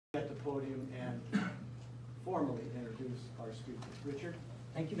podium and formally introduce our speakers. Richard?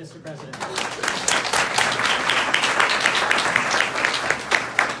 Thank you, Mr. President.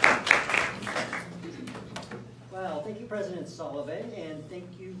 Well, thank you, President Sullivan, and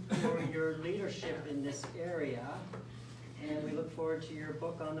thank you for your leadership in this area. And we look forward to your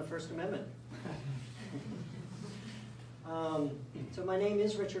book on the First Amendment. So my name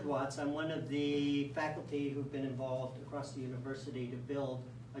is Richard Watts. I'm one of the faculty who've been involved across the university to build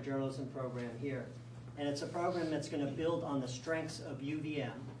a journalism program here. And it's a program that's going to build on the strengths of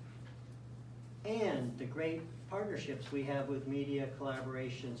UVM and the great partnerships we have with media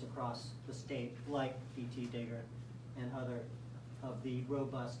collaborations across the state, like D.T. Digger and other of the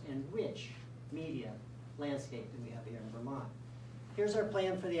robust and rich media landscape that we have here in Vermont. Here's our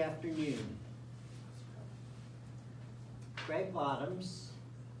plan for the afternoon. Greg Bottoms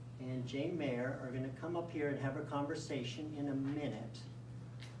and Jane Mayer are going to come up here and have a conversation in a minute.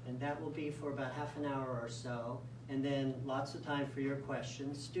 And that will be for about half an hour or so. And then lots of time for your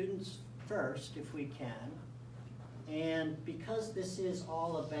questions. Students first, if we can. And because this is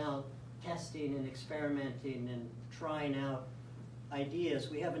all about testing and experimenting and trying out ideas,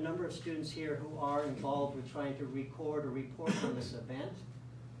 we have a number of students here who are involved with trying to record or report on this event.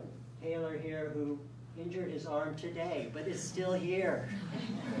 Taylor here, who injured his arm today, but is still here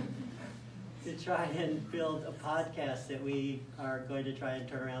to try and build a podcast that we are going to try and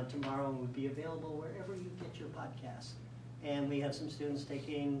turn around tomorrow and will be available wherever you get your podcast. And we have some students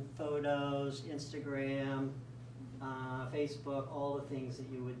taking photos, Instagram, Facebook, all the things that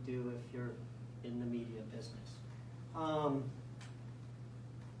you would do if you're in the media business.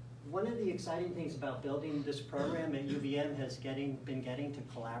 One of the exciting things about building this program at UVM has been getting to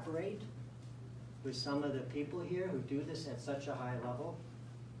collaborate with some of the people here who do this at such a high level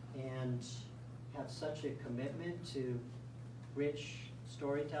and have such a commitment to rich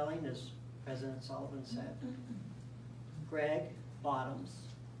storytelling, as President Sullivan said. Greg Bottoms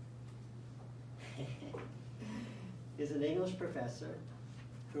is an English professor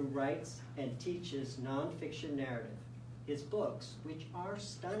who writes and teaches nonfiction narrative. His books, which are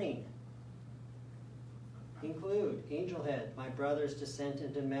stunning, include Angelhead, My Brother's Descent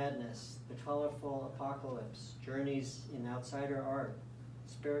into Madness, The Colorful Apocalypse, Journeys in Outsider Art,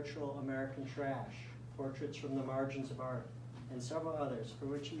 Spiritual American Trash, Portraits from the Margins of Art, and several others for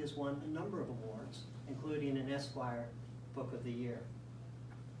which he has won a number of awards, including an Esquire Book of the Year.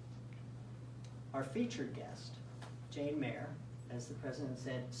 Our featured guest, Jane Mayer, as the president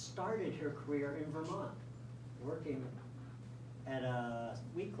said, started her career in Vermont, working at a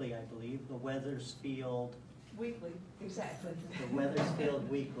weekly, I believe, the Wethersfield Weekly, exactly. The Wethersfield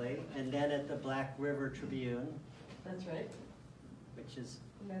Weekly, and then at the Black River Tribune. That's right. Which is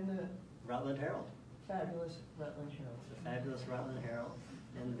and then the Rutland Herald. Fabulous Rutland Herald. The fabulous Rutland Herald.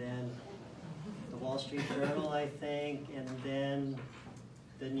 And then the Wall Street Journal, I think, and then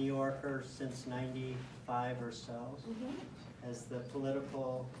the New Yorker since '95 or so, as the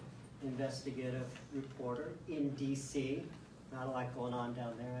political investigative reporter in D.C. Not a lot going on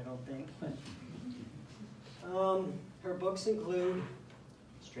down there, I don't think. But her books include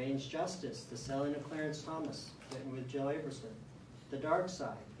Strange Justice, The Selling of Clarence Thomas, written with Jill Aberson, The Dark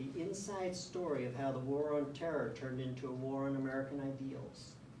Side, the inside story of how the war on terror turned into a war on American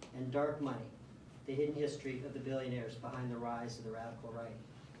ideals, and Dark Money, the hidden history of the billionaires behind the rise of the radical right.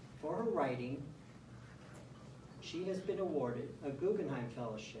 For her writing, she has been awarded a Guggenheim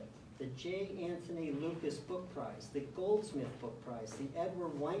Fellowship, the J. Anthony Lucas Book Prize, the Goldsmith Book Prize, the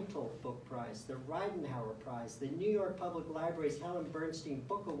Edward Weintraub Book Prize, the Ridenhour Prize, the New York Public Library's Helen Bernstein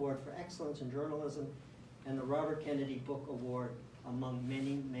Book Award for Excellence in Journalism, and the Robert Kennedy Book Award, among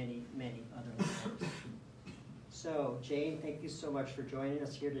many, many, many other awards. So, Jane, thank you so much for joining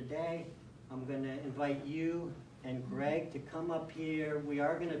us here today. I'm going to invite you and Greg to come up here. We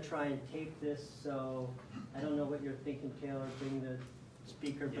are going to try and tape this, so I don't know what you're thinking, Taylor, bring the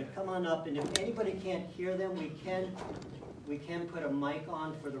speaker, but come on up, and if anybody can't hear them, we can put a mic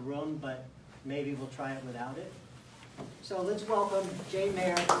on for the room, but maybe we'll try it without it. So let's welcome Jane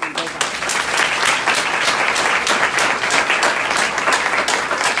Mayer and Greg Bottoms.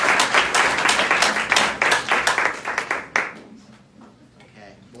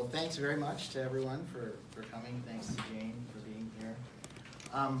 Okay, well, thanks very much to everyone for coming. Thanks to Jane for being here.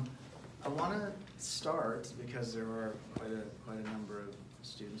 I want to start, because there are quite a number of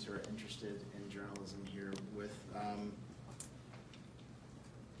students who are interested in journalism here, with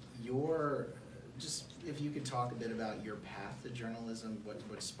just if you could talk a bit about your path to journalism,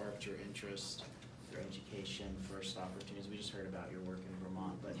 what sparked your interest, your education, first opportunities. We just heard about your work in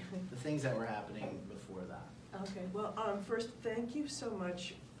Vermont, but the things that were happening before that. Okay, well, first, thank you so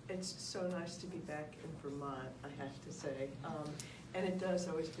much, It's so nice to be back in Vermont, I have to say. And it does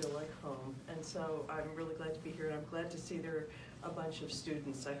always feel like home. And so I'm really glad to be here, and I'm glad to see there are a bunch of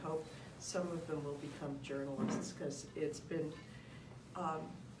students. I hope some of them will become journalists, because it's been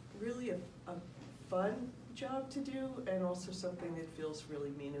really a fun job to do, and also something that feels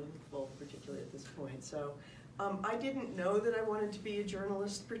really meaningful, particularly at this point. So I didn't know that I wanted to be a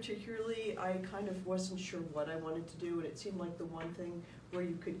journalist particularly. I kind of wasn't sure what I wanted to do, and it seemed like the one thing where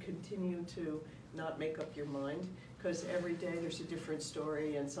you could continue to not make up your mind, because every day there's a different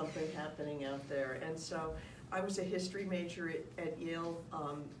story and something happening out there. And so I was a history major at Yale,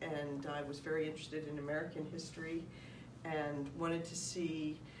 and I was very interested in American history and wanted to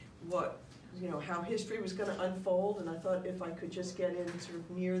see what, how history was going to unfold. And I thought if I could just get in sort of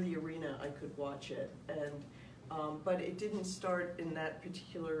near the arena, I could watch it. And but it didn't start in that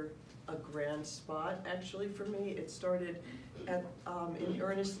particular grand spot, actually, for me. It started in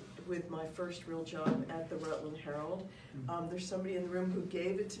earnest with my first real job at the Rutland Herald. There's somebody in the room who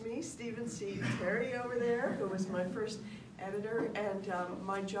gave it to me, Stephen C. Terry over there, who was my first editor, and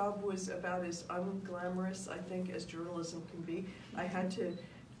my job was about as unglamorous, I think, as journalism can be. I had to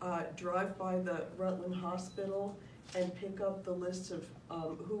drive by the Rutland Hospital and pick up the lists of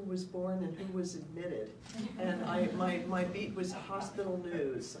who was born and who was admitted. And my beat was hospital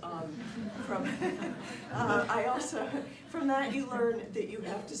news. I also, from that you learn that you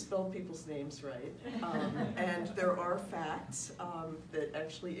have to spell people's names right. And there are facts that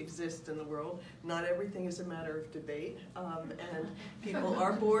actually exist in the world. Not everything is a matter of debate. And people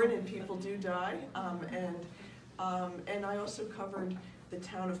are born and people do die. And I also covered the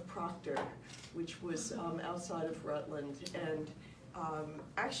town of Proctor, which was outside of Rutland, and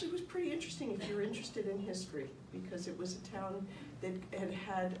actually was pretty interesting if you're interested in history, because it was a town that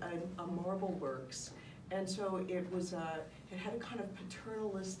had a marble works, and so it had a kind of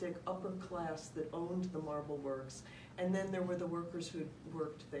paternalistic upper class that owned the marble works, and then there were the workers who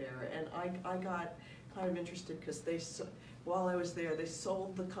worked there, and I got kind of interested because while I was there, they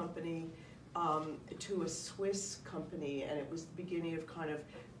sold the company to a Swiss company, and it was the beginning of kind of,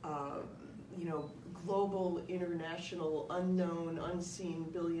 global, international, unknown, unseen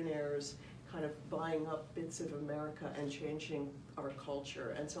billionaires kind of buying up bits of America and changing our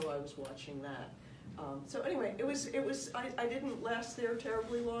culture, and so I was watching that. So anyway, I didn't last there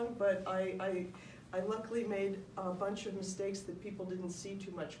terribly long, but I luckily made a bunch of mistakes that people didn't see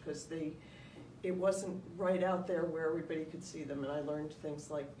too much, because it wasn't right out there where everybody could see them, and I learned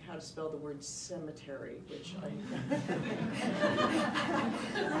things like how to spell the word cemetery, which I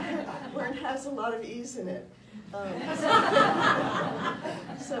learned has a lot of E's in it.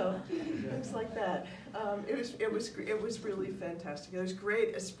 So things like that. It was really fantastic. There was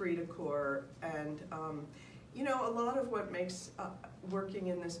great esprit de corps, and a lot of what makes working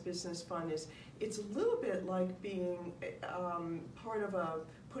in this business fun is it's a little bit like being part of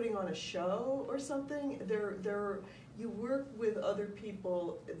putting on a show or something. You work with other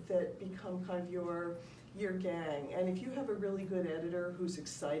people that become kind of your gang, and if you have a really good editor who's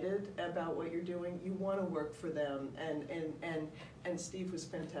excited about what you're doing, you want to work for them, and Steve was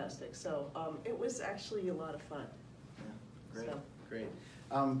fantastic. So it was actually a lot of fun. Yeah, great, So. great.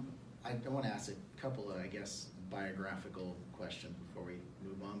 I want to ask a couple of, I guess, biographical questions before we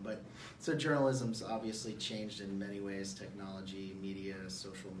move on. But so journalism's obviously changed in many ways: technology, media,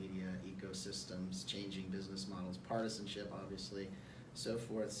 social media, ecosystems, changing business models, partisanship, obviously, so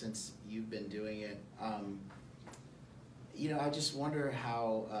forth. Since you've been doing it, I just wonder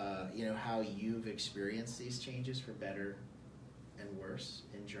how how you've experienced these changes for better and worse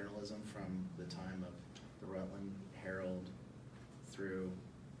in journalism, from the time of the Rutland Herald through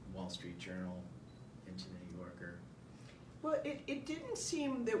Wall Street Journal into the New Yorker. Well, it didn't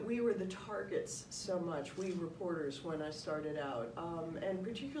seem that we were the targets so much, we reporters, when I started out, and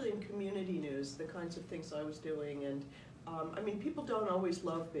particularly in community news, the kinds of things I was doing. And people don't always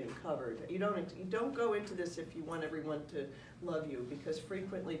love being covered. You don't go into this if you want everyone to love you, because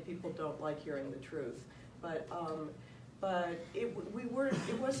frequently people don't like hearing the truth. But it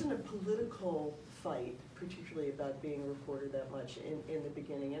wasn't a political fight, particularly about being a reporter that much in the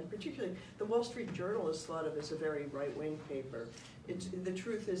beginning. And particularly, the Wall Street Journal is thought of as a very right-wing paper. The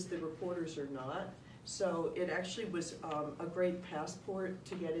truth is the reporters are not. So it actually was a great passport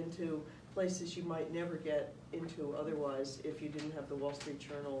to get into places you might never get into otherwise if you didn't have the Wall Street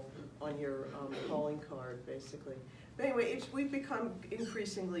Journal on your calling card, basically. But anyway, we've become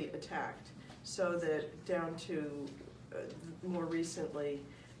increasingly attacked, so that down to more recently,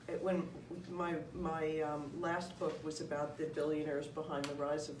 when my last book was about the billionaires behind the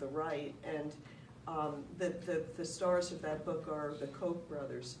rise of the right, and The stars of that book are the Koch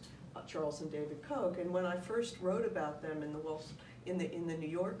brothers, Charles and David Koch. And when I first wrote about them in the New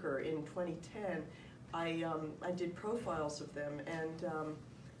Yorker in 2010, I did profiles of them, and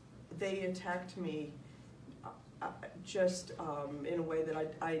they attacked me just in a way that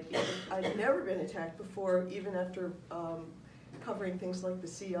I'd never been attacked before, even after covering things like the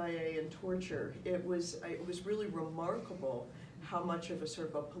CIA and torture. It was really remarkable how much of a sort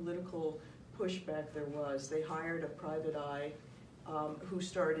of a political pushback there was. They hired a private eye who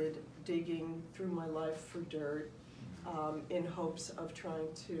started digging through my life for dirt in hopes of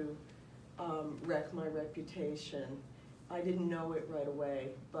trying to wreck my reputation. I didn't know it right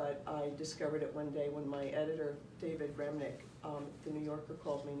away, but I discovered it one day when my editor, David Remnick, the New Yorker,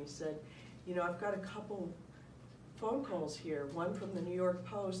 called me and he said, you know, I've got a couple phone calls here, one from the New York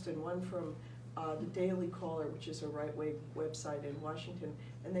Post and one from the Daily Caller, which is a right-wing website in Washington,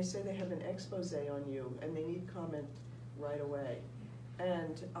 and they say they have an expose on you and they need comment right away.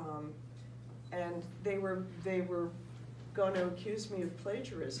 And they were going to accuse me of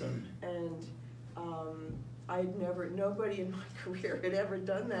plagiarism, and nobody in my career had ever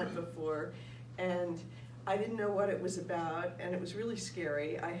done that before, and I didn't know what it was about, and it was really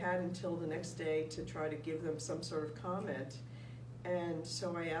scary. I had until the next day to try to give them some sort of comment, and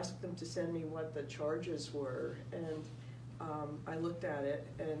so I asked them to send me what the charges were, and I looked at it,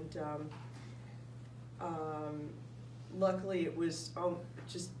 and luckily it was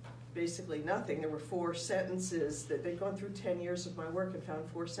just basically nothing. There were 4 sentences that they'd gone through 10 years of my work and found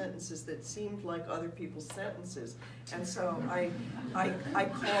 4 sentences that seemed like other people's sentences. And so I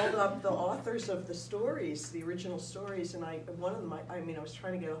called up the authors of the stories, the original stories, and one of them, I was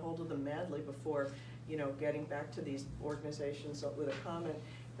trying to get a hold of them madly before, you know, getting back to these organizations with a comment.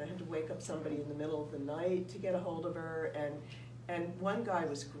 And I had to wake up somebody in the middle of the night to get a hold of her, and one guy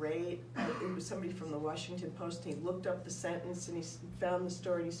was great. It was somebody from the Washington Post. He looked up the sentence and he found the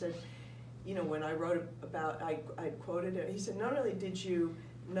story. And he said, you know, when I wrote about, I quoted it. He said, not only did you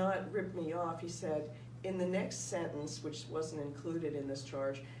not rip me off, he said, in the next sentence, which wasn't included in this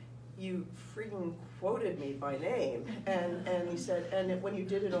charge, you freaking quoted me by name. And he said, and when you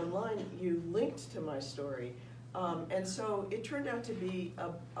did it online, you linked to my story. And so it turned out to be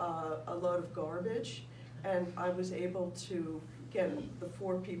a load of garbage. And I was able to get the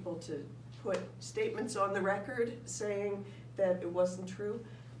 4 people to put statements on the record saying that it wasn't true.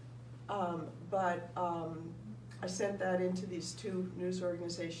 But I sent that into these 2 news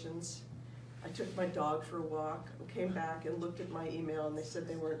organizations. I took my dog for a walk, came back and looked at my email, and they said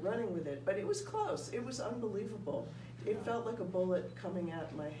they weren't running with it. But it was close. It was unbelievable. It felt like a bullet coming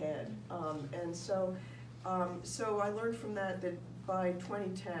at my head. And so I learned from that by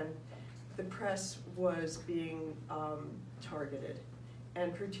 2010, the press was being targeted,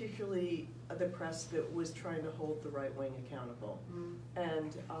 and particularly the press that was trying to hold the right wing accountable,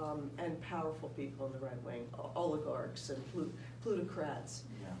 and powerful people in the right wing, oligarchs and plutocrats.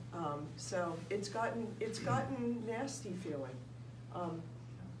 Yeah. So it's gotten nasty feeling,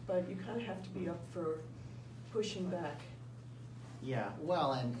 but you kind of have to be up for pushing back. Yeah.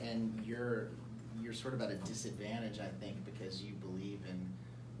 Well, and you're sort of at a disadvantage, I think, because you believe in.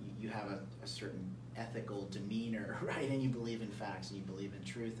 You have a certain ethical demeanor, right? And you believe in facts and you believe in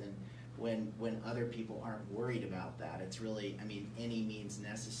truth. And when other people aren't worried about that, it's really, I mean, any means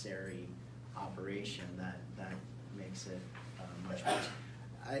necessary operation that makes it much worse.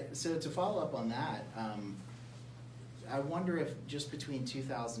 So to follow up on that, I wonder if just between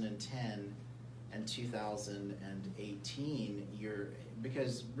 2010 and 2018,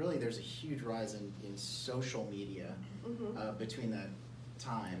 because really there's a huge rise in social media between that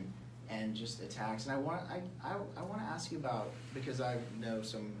time and just attacks. And I want to ask you about, because I know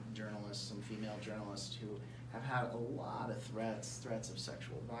some journalists, some female journalists who have had a lot of threats of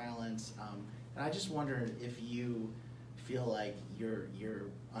sexual violence, and I just wondered if you feel like you're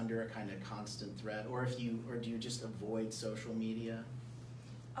under a kind of constant threat, or do you just avoid social media?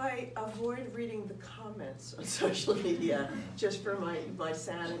 I avoid reading the comments on social media just for my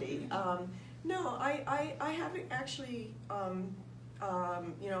sanity. No, I haven't actually.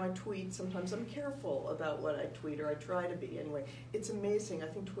 I tweet sometimes. I'm careful about what I tweet, or I try to be anyway. It's amazing. I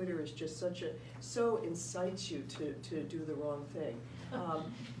think Twitter is just so incites you to do the wrong thing.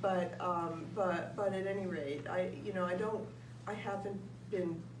 But at any rate, I haven't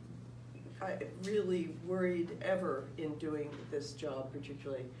been really worried ever in doing this job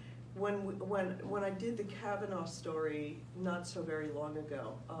particularly. When I did the Kavanaugh story not so very long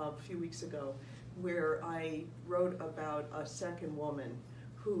ago, a few weeks ago, where I wrote about a second woman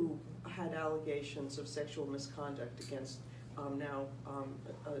who had allegations of sexual misconduct against now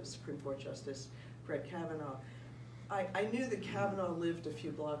a Supreme Court Justice Brett Kavanaugh, I knew that Kavanaugh lived a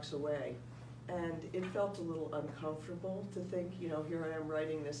few blocks away, and it felt a little uncomfortable to think, you know, here I am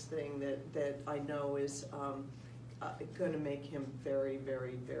writing this thing that I know is going to make him very,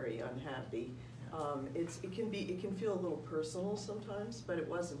 very, very unhappy. It can feel a little personal sometimes, but it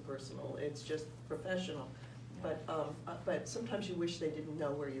wasn't personal. It's just professional. But sometimes you wish they didn't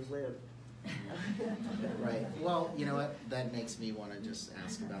know where you live. Right. Well, you know what? That makes me want to just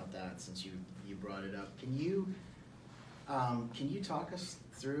ask about that since you brought it up. Can you talk us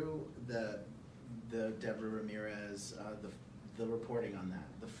through the Deborah Ramirez, the reporting on that?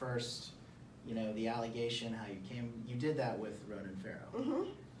 The first, you know, the allegation, how you did that with Rutland Herald. Mm-hmm.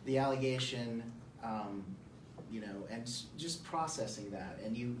 The allegation, you know, and just processing that.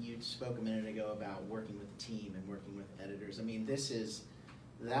 And you spoke a minute ago about working with the team and working with editors. I mean,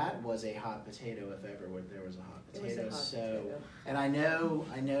 that was a hot potato if ever there was a hot potato. It was a hot potato. And I know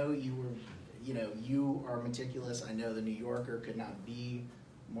you were, you know, you are meticulous. I know the New Yorker could not be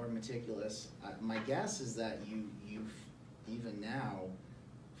more meticulous. My guess is that you even now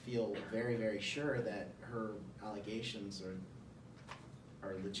feel very, very sure that her allegations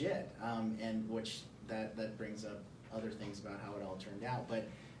are legit, and which that brings up other things about how it all turned out. But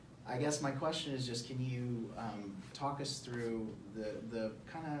I guess my question is just, can you talk us through the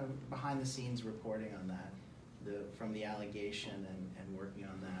kind of behind the scenes reporting on that, from the allegation and working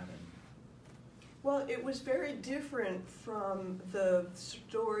on that? Well, it was very different from the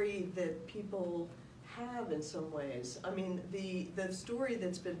story that people have in some ways. I mean, the story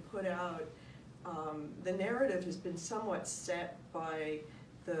that's been put out, the narrative has been somewhat set by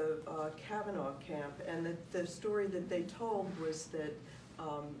the Kavanaugh camp, and the story that they told was that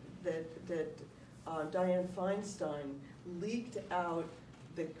Dianne Feinstein leaked out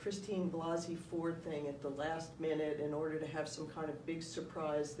the Christine Blasey Ford thing at the last minute in order to have some kind of big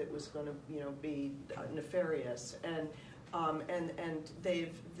surprise that was going to, you know, be nefarious. And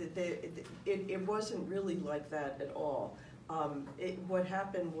it wasn't really like that at all. What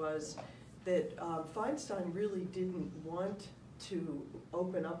happened was that Feinstein really didn't want to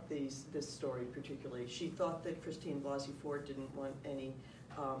open up this story particularly. She thought that Christine Blasey Ford didn't want any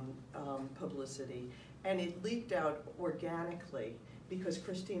publicity, and it leaked out organically because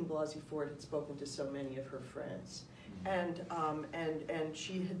Christine Blasey Ford had spoken to so many of her friends. And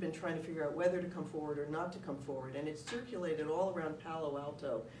she had been trying to figure out whether to come forward or not to come forward, and it circulated all around Palo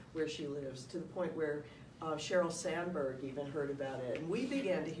Alto, where she lives, to the point where Sheryl Sandberg even heard about it, and we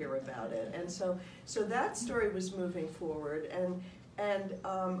began to hear about it. And so that story was moving forward, and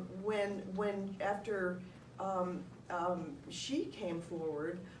when after she came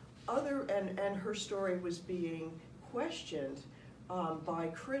forward, and her story was being questioned by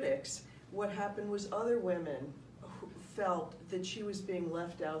critics, what happened was other women who felt that she was being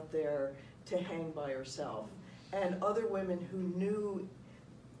left out there to hang by herself, and other women who knew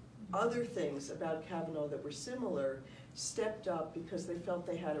other things about Kavanaugh that were similar stepped up because they felt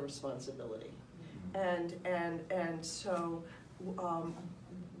they had a responsibility. And so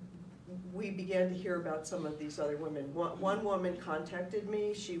we began to hear about some of these other women. One woman contacted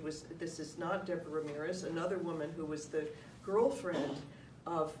me. This is not Deborah Ramirez, another woman who was the girlfriend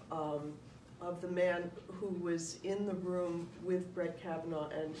of the man who was in the room with Brett Kavanaugh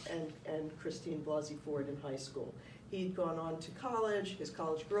and Christine Blasey Ford in high school. He'd gone on to college. His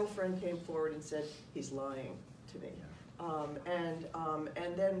college girlfriend came forward and said, he's lying to me.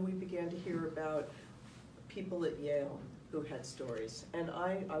 And then we began to hear about people at Yale who had stories. And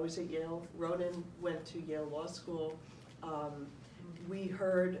I was at Yale. Ronan went to Yale Law School. We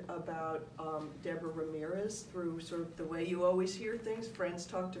heard about Deborah Ramirez through sort of the way you always hear things. Friends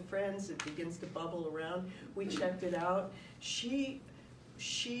talk to friends. It begins to bubble around. We checked it out. She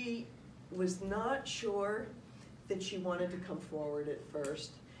was not sure that she wanted to come forward at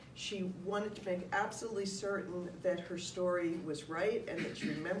first. She wanted to make absolutely certain that her story was right and that she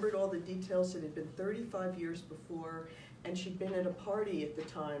remembered all the details. It had been 35 years before, and she'd been at a party at the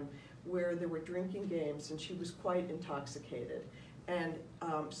time where there were drinking games, and she was quite intoxicated. And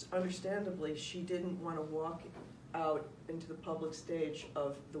understandably, she didn't want to walk out into the public stage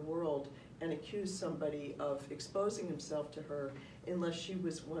of the world and accuse somebody of exposing himself to her unless she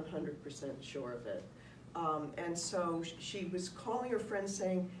was 100% sure of it. And so she was calling her friends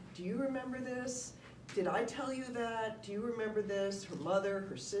saying, do you remember this? Did I tell you that? Do you remember this? Her mother,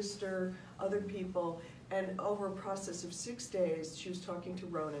 her sister, other people. And over a process of 6 days, she was talking to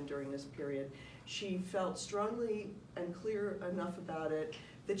Ronan during this period. She felt strongly and clear enough about it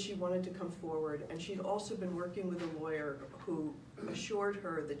that she wanted to come forward. And she'd also been working with a lawyer who assured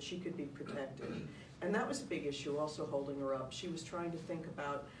her that she could be protected. And that was a big issue, also holding her up. She was trying to think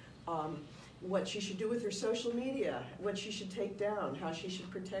about what she should do with her social media, what she should take down, how she should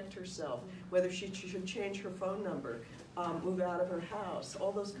protect herself, whether she should change her phone number, move out of her house.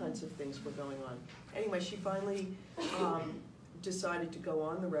 All those kinds of things were going on. Anyway, she finally decided to go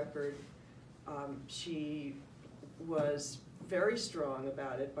on the record. She was very strong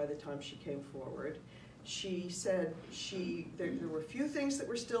about it by the time she came forward. She said there were a few things that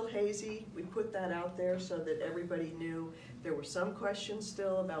were still hazy. We put that out there so that everybody knew there were some questions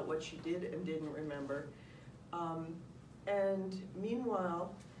still about what she did and didn't remember. And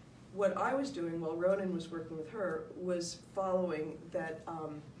meanwhile, what I was doing while Ronan was working with her was following that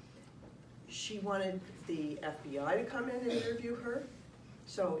she wanted the FBI to come in and interview her.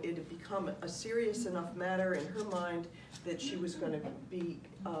 So it had become a serious enough matter in her mind that she was going to be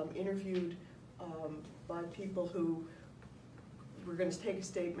interviewed by people who were going to take a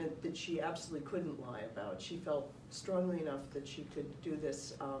statement that she absolutely couldn't lie about. She felt strongly enough that she could do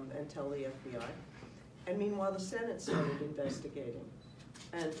this and tell the FBI. And meanwhile, the Senate started investigating.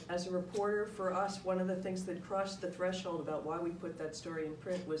 And as a reporter, for us, one of the things that crossed the threshold about why we put that story in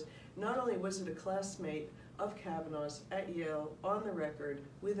print was not only was it a classmate of Kavanaugh's at Yale on the record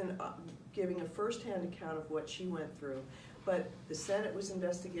with giving a firsthand account of what she went through, but the Senate was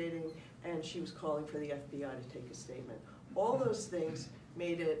investigating and she was calling for the FBI to take a statement. All those things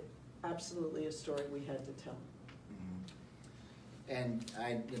made it absolutely a story we had to tell. And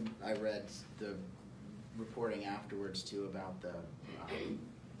I read the reporting afterwards too about the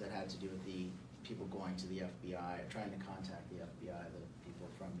that had to do with the people going to the FBI, trying to contact the FBI, the people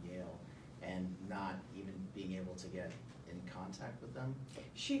from Yale, and not even being able to get in contact with them.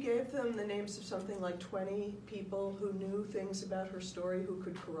 She gave them the names of something like 20 people who knew things about her story, who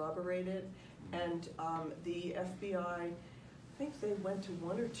could corroborate it, and the FBI, I think they went to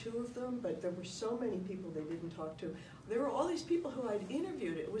one or two of them, but there were so many people they didn't talk to. There were all these people who I'd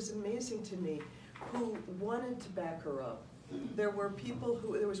interviewed, it was amazing to me, who wanted to back her up. There were people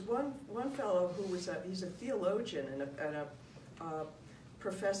who, there was one fellow who was he's a theologian and a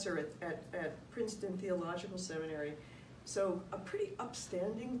professor at Princeton Theological Seminary. So a pretty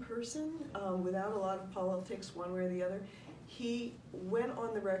upstanding person without a lot of politics one way or the other. He went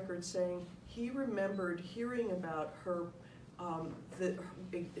on the record saying he remembered hearing about her,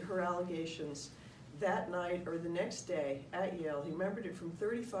 her allegations that night or the next day at Yale. He remembered it from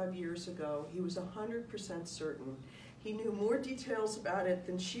 35 years ago. He was 100% certain. He knew more details about it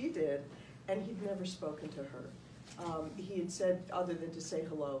than she did, and he'd never spoken to her. He had said, other than to say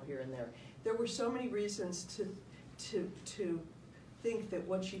hello here and there. There were so many reasons to think that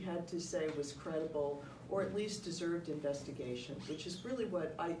what she had to say was credible, or at least deserved investigation, which is really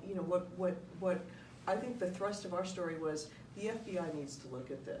what what I think the thrust of our story was. The FBI needs to look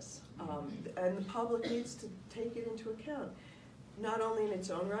at this, and the public needs to take it into account, not only in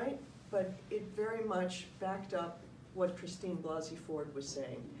its own right, but it very much backed up what Christine Blasey Ford was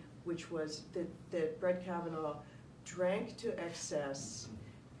saying, which was that Brett Kavanaugh drank to excess,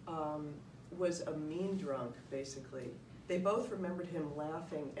 was a mean drunk, basically. They both remembered him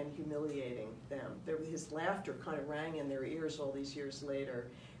laughing and humiliating them. His laughter kind of rang in their ears all these years later.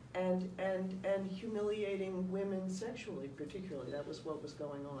 And humiliating women sexually, particularly. That was what was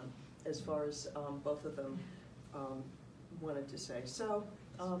going on, as far as both of them wanted to say. So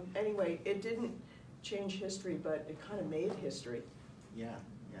anyway, it didn't change history, but it kind of made history. Yeah,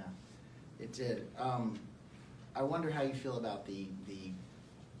 it did. I wonder how you feel about the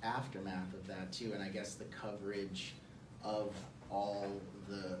aftermath of that too, and I guess the coverage of all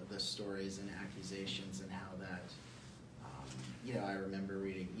the stories and accusations, and how that. I remember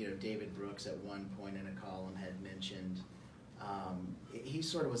reading, David Brooks at one point in a column had mentioned, he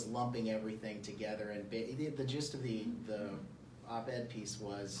sort of was lumping everything together, and the gist of the op-ed piece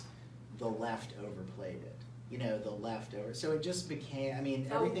was the left overplayed it. The left over. So it just became,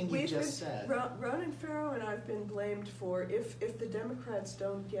 everything you just said. Ronan Farrow and I've been blamed for, if the Democrats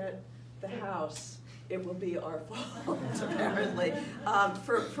don't get the House, it will be our fault, apparently,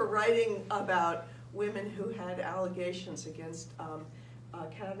 for writing about women who had allegations against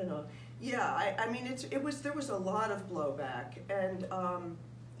Kavanaugh. Yeah, there was a lot of blowback, and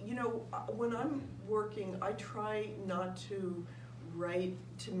when I'm working, I try not to write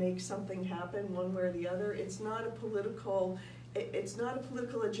to make something happen one way or the other. It's not a political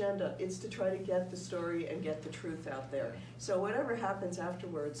agenda. It's to try to get the story and get the truth out there. So whatever happens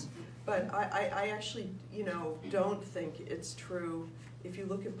afterwards, but I actually don't think it's true. If you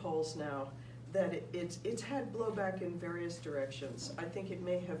look at polls now, that it's had blowback in various directions. I think it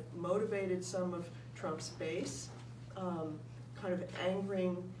may have motivated some of Trump's base, kind of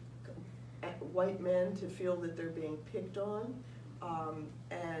angering white men to feel that they're being picked on.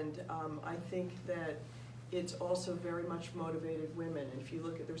 I think that it's also very much motivated women. And if you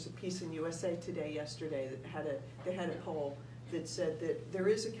look at, there was a piece in USA Today yesterday that they had a poll that said that there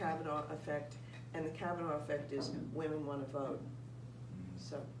is a Kavanaugh effect, and the Kavanaugh effect is women want to vote.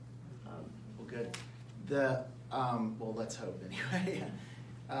 So, well, good. Well, let's hope anyway.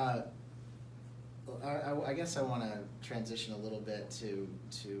 I guess I want to transition a little bit to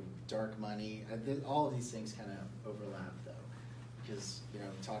dark money. All of these things kind of overlap, though, because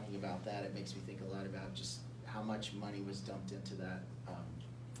talking about that, it makes me think a lot about just how much money was dumped into that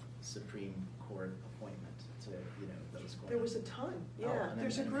Supreme Court appointment to those. There was a ton. Yeah,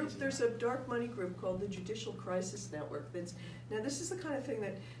 there's a group. There's a dark money group called the Judicial Crisis Network. Now this is the kind of thing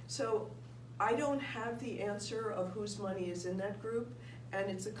that. So I don't have the answer of whose money is in that group. And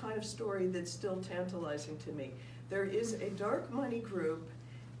it's a kind of story that's still tantalizing to me. There is a dark money group.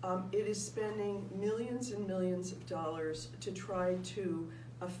 It is spending millions and millions of dollars to try to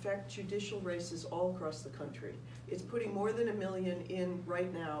affect judicial races all across the country. It's putting more than $1 million in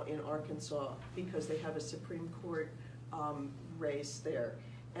right now in Arkansas because they have a Supreme Court race there.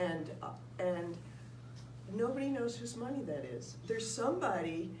 And nobody knows whose money that is. There's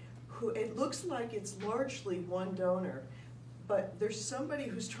somebody who, it looks like it's largely one donor, but there's somebody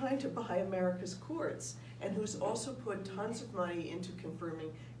who's trying to buy America's courts and who's also put tons of money into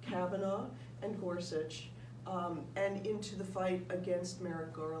confirming Kavanaugh and Gorsuch and into the fight against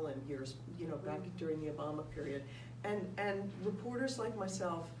Merrick Garland back during the Obama period. And reporters like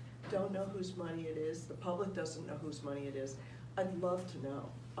myself don't know whose money it is. The public doesn't know whose money it is. I'd love to know.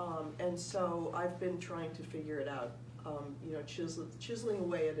 And so I've been trying to figure it out, chiseling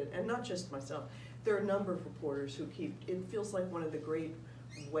away at it, and not just myself. There are a number of reporters who it feels like one of the great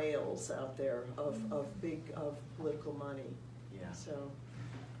whales out there of political money. Yeah. So.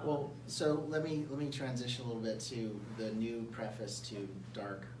 Well, so let me transition a little bit to the new preface to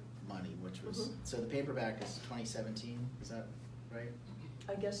Dark Money, which was, so the paperback is 2017, is that right?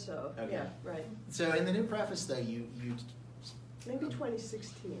 I guess so, Okay. Yeah, right. So in the new preface though, you Maybe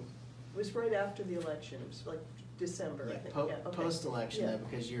 2016, it was right after the election, it was like December, I think. Okay. Post-election though,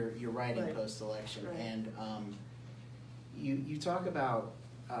 because you're writing Right. post-election, Right. and you talk about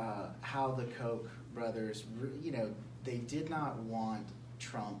how the Koch brothers, they did not want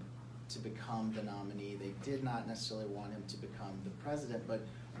Trump to become the nominee. They did not necessarily want him to become the president, but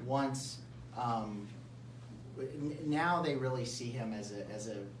once now they really see him as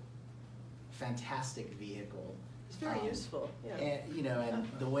a fantastic vehicle. It's very useful, yeah. And, and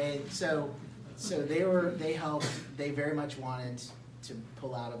the way so they very much wanted to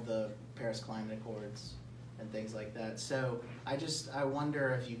pull out of the Paris Climate Accords and things like that. So I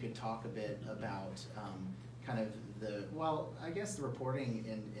wonder if you could talk a bit about kind of I guess the reporting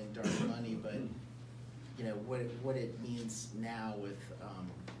in Dark Money, but what it means now with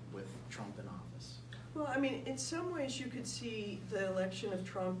Trump in office. Well, I mean, in some ways you could see the election of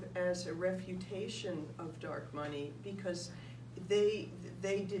Trump as a refutation of dark money because they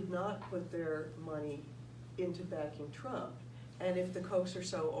did not put their money into backing Trump. And if the Kochs are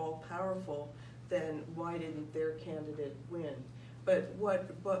so all-powerful, then why didn't their candidate win? But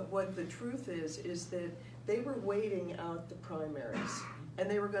what the truth is that they were waiting out the primaries, and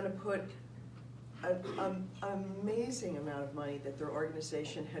they were going to put an amazing amount of money that their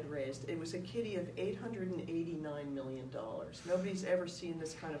organization had raised. It was a kitty of $889 million. Nobody's ever seen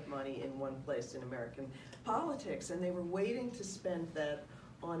this kind of money in one place in American politics, and they were waiting to spend that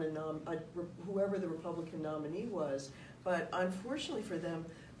on whoever the Republican nominee was. But unfortunately for them,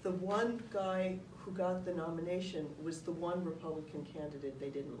 the one guy who got the nomination was the one Republican candidate they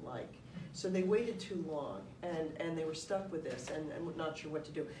didn't like. So they waited too long, and they were stuck with this and not sure what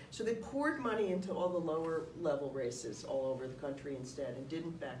to do. So they poured money into all the lower level races all over the country instead and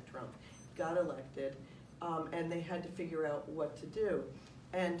didn't back Trump, got elected, and they had to figure out what to do.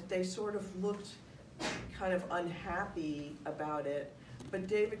 And they sort of looked kind of unhappy about it, but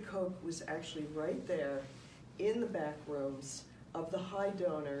David Koch was actually right there in the back rooms of the high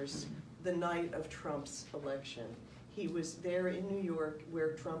donors the night of Trump's election. He was there in New York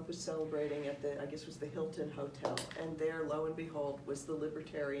where Trump was celebrating at I guess it was the Hilton Hotel. And there, lo and behold, was the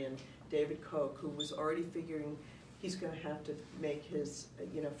libertarian David Koch, who was already figuring he's going to have to make his,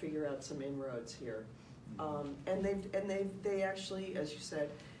 figure out some inroads here. And they actually, as you said,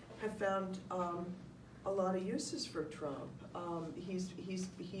 have found a lot of uses for Trump.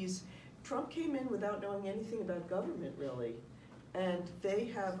 Trump came in without knowing anything about government, really. And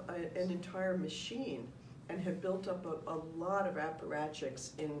they have an entire machine and have built up a lot of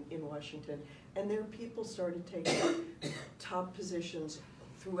apparatchiks in Washington. And their people started taking top positions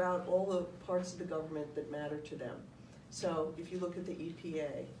throughout all the parts of the government that matter to them. So if you look at the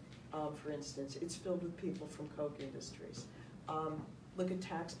EPA, for instance, it's filled with people from Koch Industries. Look at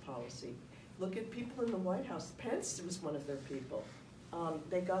tax policy. Look at people in the White House. Pence was one of their people.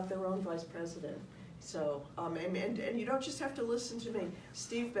 They got their own vice president. So, and you don't just have to listen to me.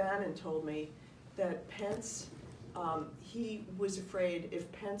 Steve Bannon told me that Pence, he was afraid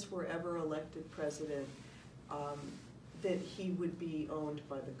if Pence were ever elected president, that he would be owned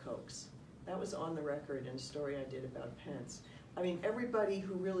by the Kochs. That was on the record in a story I did about Pence. I mean, everybody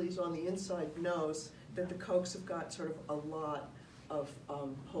who really is on the inside knows that the Kochs have got sort of a lot of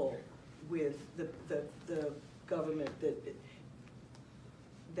pull with the government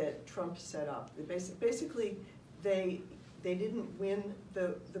that Trump set up. Basically, they didn't win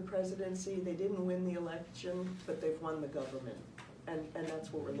the presidency, they didn't win the election, but they've won the government, and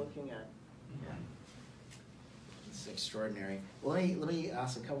that's what we're looking at. Yeah. It's extraordinary. Well, let me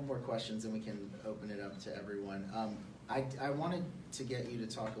ask a couple more questions, and we can open it up to everyone. I wanted to get you to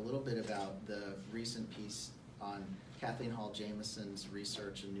talk a little bit about the recent piece on Kathleen Hall Jamison's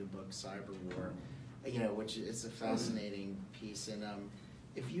research and new book, Cyber War, which is a fascinating piece. And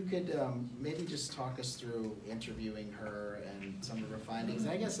if you could maybe just talk us through interviewing her and some of her findings.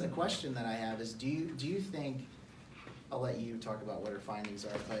 I guess the question that I have is, do you think, I'll let you talk about what her findings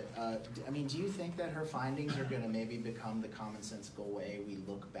are, but I mean, do you think that her findings are going to maybe become the commonsensical way we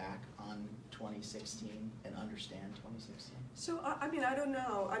look back on 2016 and understand 2016? So, I mean, I don't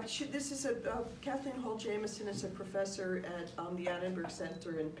know. This is Kathleen Hall Jamison is a professor at the Annenberg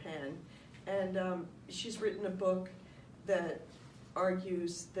Center in Penn, and she's written a book that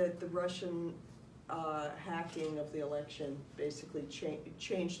argues that the Russian hacking of the election basically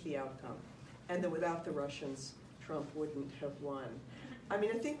changed the outcome, and that without the Russians, Trump wouldn't have won. I mean,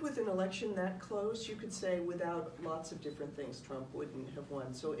 I think with an election that close, you could say without lots of different things, Trump wouldn't have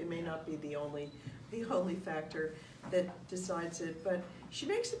won. So it may not be the only factor that decides it, but she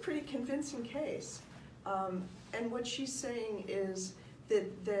makes a pretty convincing case. And what she's saying is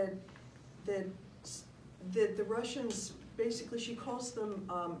that the Russians, basically, she calls them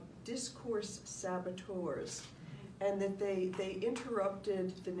discourse saboteurs, and that they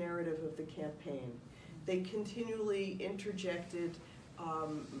interrupted the narrative of the campaign. They continually interjected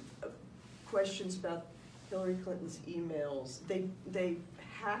questions about Hillary Clinton's emails. They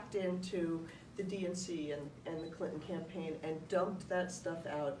hacked into the DNC and the Clinton campaign and dumped that stuff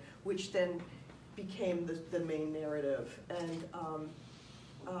out, which then became the main narrative. And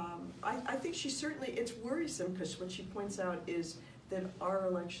I think it's worrisome, because what she points out is that our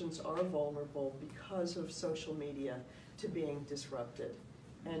elections are vulnerable because of social media to being disrupted.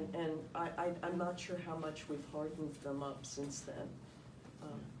 And I'm not sure how much we've hardened them up since then.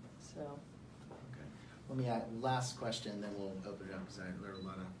 Okay. Let me add, last question, then we'll open it up, because there are a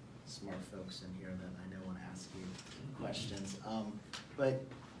lot of smart folks in here that I know want to ask you questions. But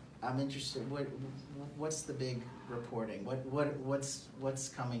I'm interested, what's the big reporting? What's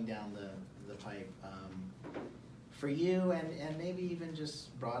coming down the pipe for you, and maybe even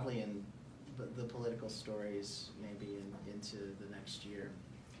just broadly in the political stories, maybe into the next year?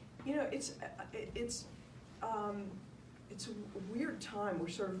 It's a weird time.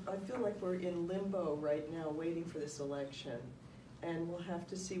 I feel like we're in limbo right now, waiting for this election, and we'll have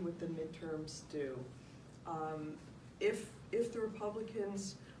to see what the midterms do. If the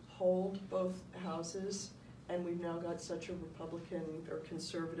Republicans hold both houses, and we've now got such a Republican or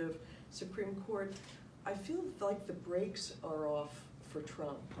conservative Supreme Court, I feel like the brakes are off for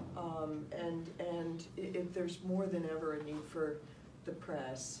Trump, and there's more than ever a need for the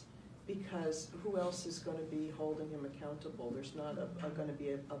press, because who else is going to be holding him accountable? There's not going to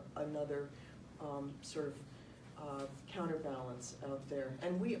be another sort of counterbalance out there.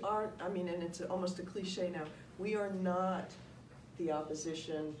 And we are, and it's almost a cliche now, we are not the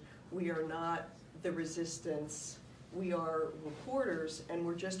opposition, we are not the resistance, we are reporters, and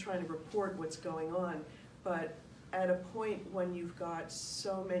we're just trying to report what's going on. But at a point when you've got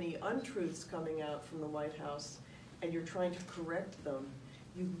so many untruths coming out from the White House, and you're trying to correct them,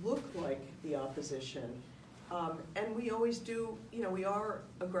 you look like the opposition. And we always do, we are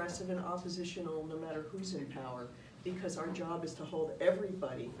aggressive and oppositional no matter who's in power, because our job is to hold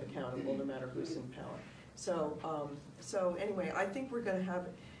everybody accountable no matter who's in power. So anyway, I think we're going to have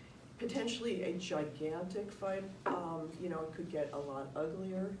potentially a gigantic fight. It could get a lot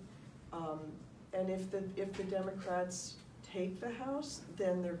uglier. And if the Democrats take the House,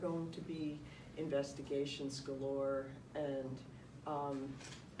 then they're going to be investigations galore, and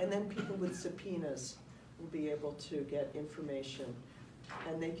then people with subpoenas will be able to get information,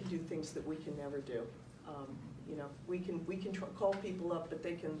 and they can do things that we can never do. We can call people up, but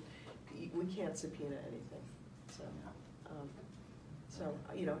we can't subpoena anything. So. Yeah. So,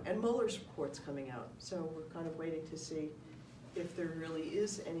 you know, and Mueller's report's coming out, so we're kind of waiting to see if there really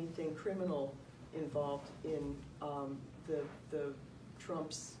is anything criminal involved in the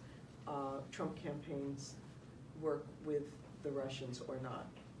Trump campaign's work with the Russians or not.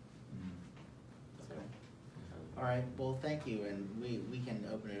 So. All right, well, thank you, and we can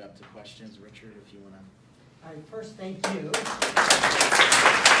open it up to questions. Richard, if you want to. All right, first, thank you.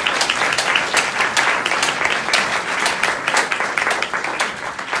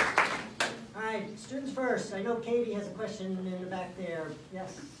 All right, students first. I know Katie has a question in the back there.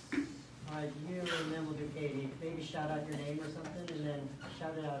 Yes. All right, you, and then we'll do Katie. Maybe shout out your name or something, and then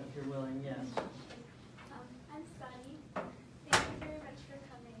shout it out if you're willing. Yes. I'm Sunny. Thank you very much for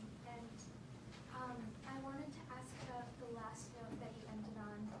coming. And I wanted to ask about the last note that you ended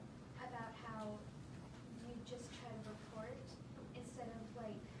on, about how you just try to report instead of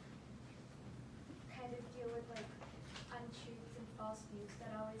like kind of deal with like untruths and false news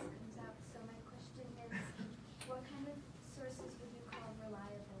that always comes out. So my question is, what kind of sources would you call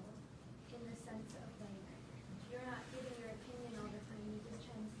reliable? In the sense of like, you're not giving your opinion all the time, you're just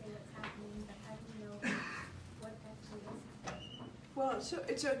trying to say what's happening, but how do you know what actually is happening? Well, so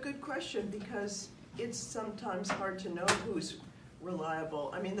it's a good question because it's sometimes hard to know who's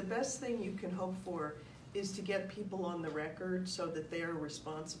reliable. I mean, the best thing you can hope for is to get people on the record so that they are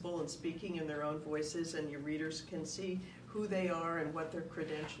responsible and speaking in their own voices, and your readers can see who they are and what their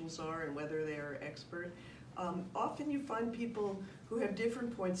credentials are and whether they are expert. Often you find people who have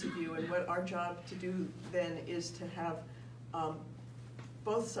different points of view, and what our job to do then is to have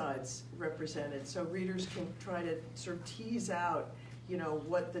both sides represented, so readers can try to sort of tease out, you know,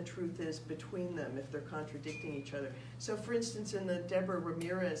 what the truth is between them if they're contradicting each other. So for instance, in the Deborah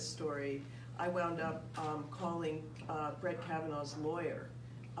Ramirez story, I wound up calling Brett Kavanaugh's lawyer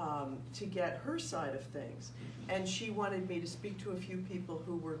to get her side of things, and she wanted me to speak to a few people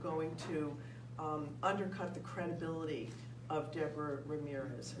who were going to undercut the credibility of Deborah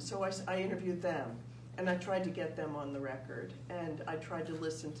Ramirez. So I interviewed them, and I tried to get them on the record, and I tried to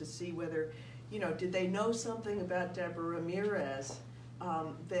listen to see whether, you know, did they know something about Deborah Ramirez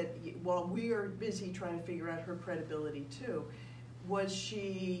that while we are busy trying to figure out her credibility too, was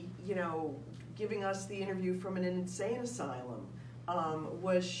she, you know, giving us the interview from an insane asylum?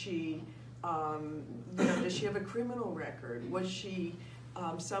 Was she, you know, does she have a criminal record? Was she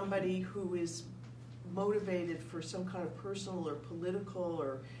somebody who is motivated for some kind of personal or political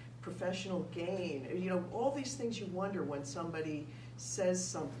or professional gain? You know, all these things you wonder when somebody says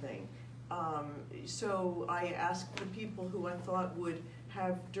something. So I asked the people who I thought would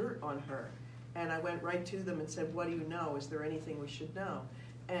have dirt on her, and I went right to them and said, what do you know? Is there anything we should know?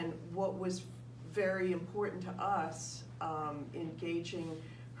 And what was very important to us in gauging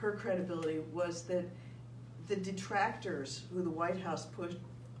her credibility was that the detractors who the White House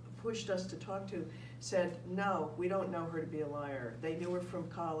pushed us to talk to said, no, we don't know her to be a liar. They knew her from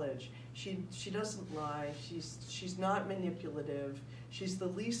college. She doesn't lie. She's not manipulative. She's the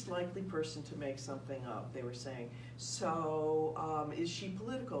least likely person to make something up, they were saying. So is she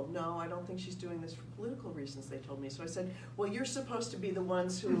political? No, I don't think she's doing this for political reasons, they told me. So I said, well, you're supposed to be the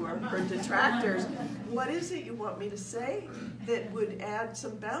ones who are her detractors. What is it you want me to say that would add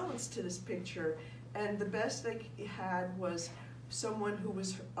some balance to this picture? And the best they had was someone who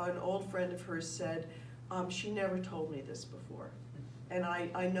was an old friend of hers said, she never told me this before. And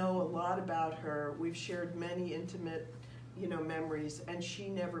I know a lot about her. We've shared many intimate, you know, memories, and she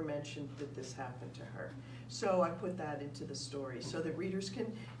never mentioned that this happened to her. So I put that into the story so that readers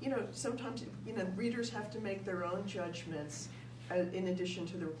can, you know, sometimes, you know, readers have to make their own judgments in addition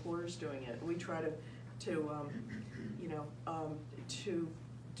to the reporters doing it. We try to you know, to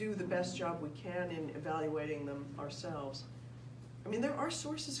do the best job we can in evaluating them ourselves. I mean, there are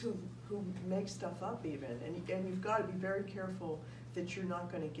sources who make stuff up even, and you've got to be very careful that you're not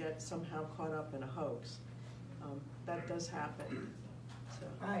going to get somehow caught up in a hoax. That does happen. So.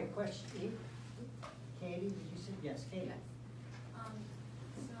 All right, question. Katie, did you say? Yes, Katie. Yes.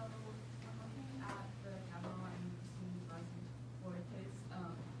 So I'm looking at the Kavanaugh and Christine Blasey Ford case.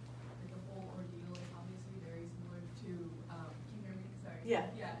 Like the whole ordeal is obviously very similar to. Can you hear me? Sorry. Yeah.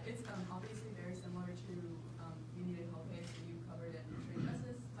 Yeah, it's obviously very similar to You Needed Help case that you covered in Trade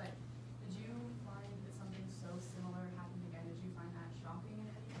Justice. But did you find that something so similar happened again? Did you find that shocking in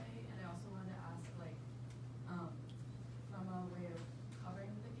any way? And I also wanted to ask, like, from a way of covering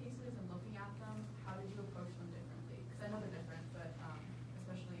the cases and looking at them, how did you approach them differently? Because I know they're different, but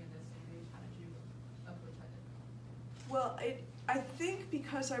especially in this day and age, how did you approach that differently? Well, I think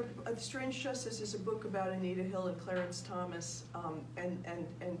because Strange Justice is a book about Anita Hill and Clarence Thomas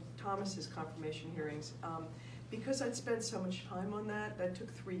and Thomas's confirmation hearings, because I'd spent so much time on that, that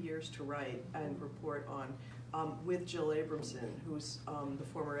took 3 years to write and report on, with Jill Abramson, who's the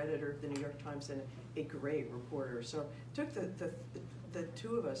former editor of the New York Times and a great reporter. So it took the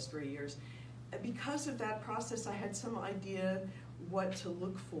two of us 3 years. And because of that process, I had some idea what to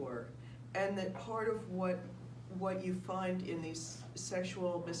look for. And that part of what you find in these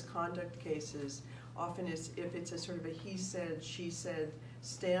sexual misconduct cases often is, if it's a sort of a he said, she said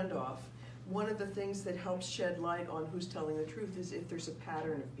standoff, one of the things that helps shed light on who's telling the truth is if there's a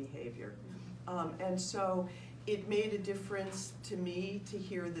pattern of behavior. And so it made a difference to me to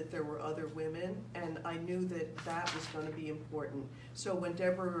hear that there were other women, and I knew that that was going to be important. So when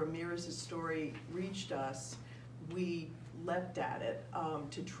Deborah Ramirez's story reached us, we leapt at it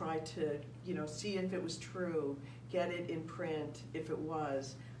to try to, see if it was true, get it in print if it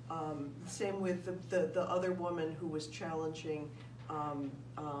was. Same with the other woman who was challenging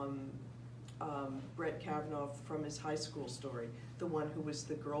Brett Kavanaugh from his high school story, the one who was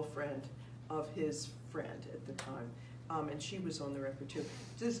the girlfriend of his friend at the time, and she was on the record too.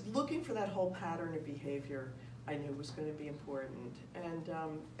 Just looking for that whole pattern of behavior, I knew was going to be important, and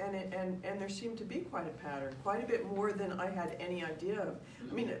there seemed to be quite a pattern, quite a bit more than I had any idea of.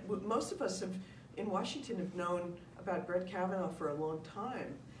 I mean, most of us in Washington have known about Brett Kavanaugh for a long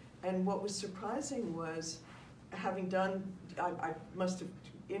time, and what was surprising was, having done, I must have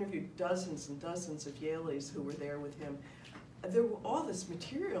interviewed dozens and dozens of Yaleys who were there with him. All this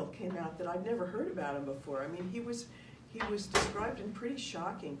material came out that I'd never heard about him before. I mean, he was described in pretty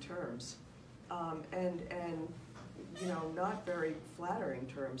shocking terms, and not very flattering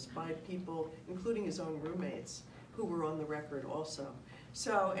terms by people, including his own roommates, who were on the record also.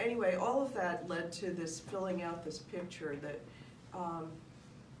 So anyway, all of that led to this filling out this picture that,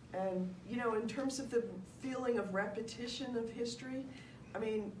 in terms of the feeling of repetition of history, I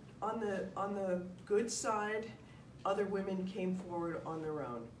mean, on the good side, other women came forward on their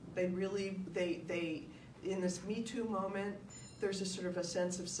own. They in this Me Too moment, there's a sort of a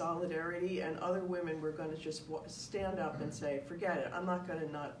sense of solidarity, and other women were going to just stand up and say, "Forget it. I'm not going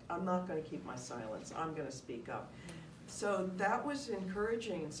to keep my silence. I'm going to speak up." So that was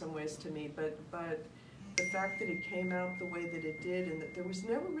encouraging in some ways to me, but the fact that it came out the way that it did, and that there was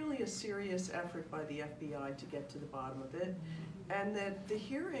never really a serious effort by the FBI to get to the bottom of it, and that the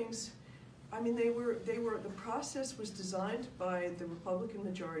hearings, I mean, the process was designed by the Republican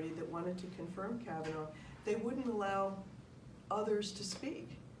majority that wanted to confirm Kavanaugh. They wouldn't allow others to speak.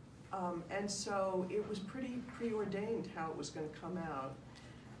 And so it was pretty preordained how it was going to come out.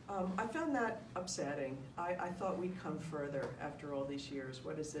 I found that upsetting. I thought we'd come further after all these years.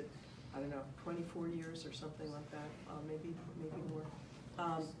 What is it? I don't know, 24 years or something like that, maybe more.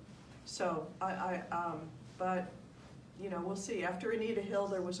 But we'll see. After Anita Hill,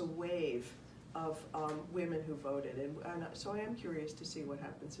 there was a wave of women who voted, and so I am curious to see what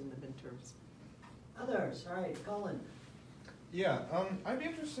happens in the midterms. Others, all right, Colin. Yeah, I'd be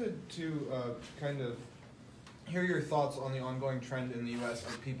interested to kind of hear your thoughts on the ongoing trend in the U.S.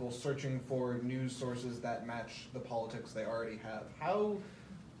 of people searching for news sources that match the politics they already have. How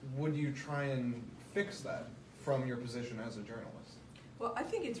would you try and fix that from your position as a journalist? Well, I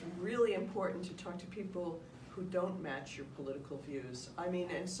think it's really important to talk to people who don't match your political views. I mean,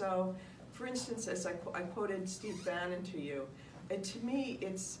 and so, for instance, as I quoted Steve Bannon to you, and to me,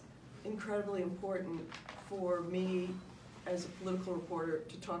 it's incredibly important for me as a political reporter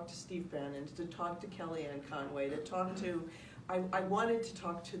to talk to Steve Bannon, to talk to Kellyanne Conway, to talk to, I wanted to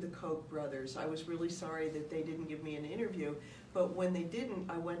talk to the Koch brothers. I was really sorry that they didn't give me an interview, but when they didn't,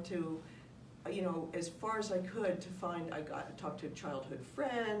 I went to, as far as I could to find, I got to talk to childhood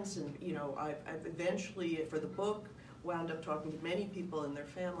friends, and I've eventually, for the book, wound up talking to many people in their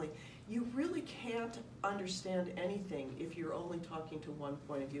family. You really can't understand anything if you're only talking to one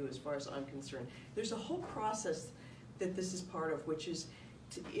point of view, as far as I'm concerned. There's a whole process that this is part of, which is,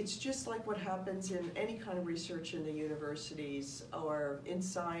 it's just like what happens in any kind of research in the universities or in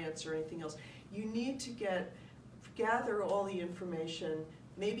science or anything else. You need to gather all the information,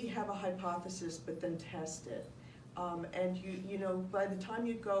 maybe have a hypothesis, but then test it. And by the time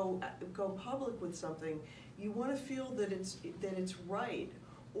you go public with something, you want to feel that it's right.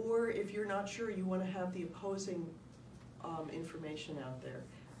 Or if you're not sure, you want to have the opposing information out there.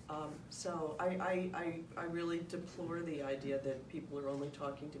 So I really deplore the idea that people are only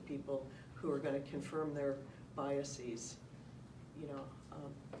talking to people who are going to confirm their biases.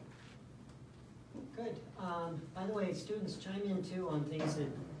 Good. By the way, students, chime in too on things that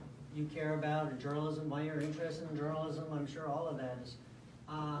you care about, or journalism, why you're interested in journalism. I'm sure all of that is.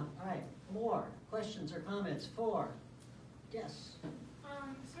 All right, more questions or comments? 4. Yes.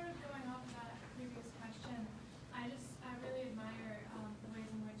 Sort of going off that previous question, admire the ways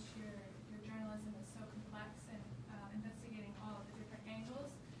in which your journalism is so complex and investigating all of the different angles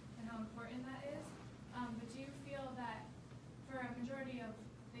and how important that is. But do you feel that for a majority of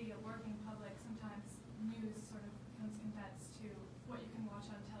the working public, sometimes news sort of becomes condensed to what you can watch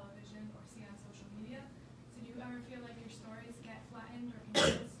on television or see on social media? So do you ever feel like your stories get flattened or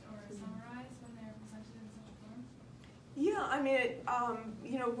condensed or summarized when they're presented in such a form? Yeah, I mean,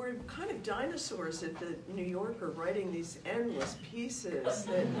 we're kind of dinosaurs at the New Yorker writing these endless pieces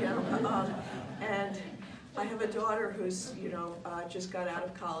that, and I have a daughter who's, just got out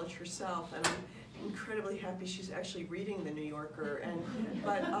of college herself, and I'm incredibly happy she's actually reading the New Yorker,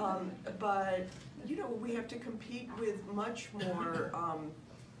 but we have to compete with much more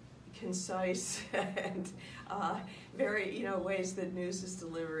concise and very, ways that news is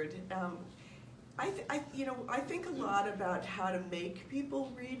delivered. I think a lot about how to make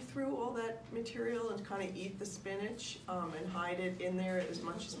people read through all that material and kind of eat the spinach and hide it in there as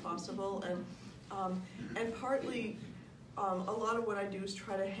much as possible. And partly, a lot of what I do is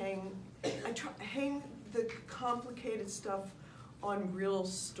try to hang the complicated stuff on real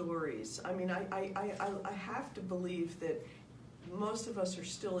stories. I mean, I have to believe that most of us are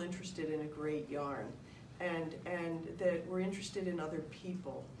still interested in a great yarn, and that we're interested in other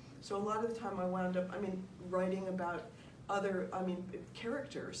people. So a lot of the time I wound up, writing about other,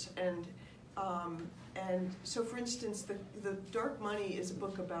 characters. And so for instance, the Dark Money is a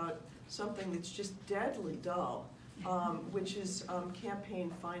book about something that's just deadly dull, which is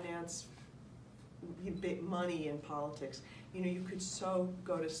campaign finance, money in politics. You could so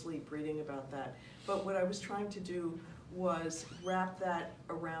go to sleep reading about that. But what I was trying to do was wrap that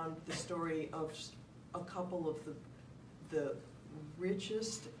around the story of a couple of the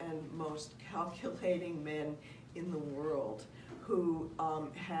richest and most calculating men in the world who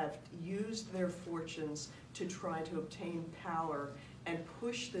have used their fortunes to try to obtain power and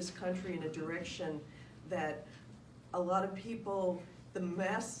push this country in a direction that a lot of people, the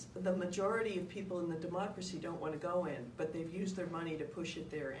majority of people in the democracy don't want to go in, but they've used their money to push it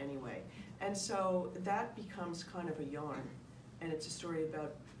there anyway. And so that becomes kind of a yarn, and it's a story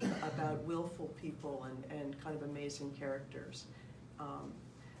about willful people and kind of amazing characters.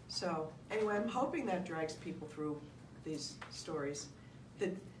 So anyway, I'm hoping that drags people through these stories.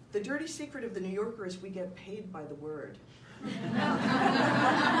 The dirty secret of the New Yorker is we get paid by the word.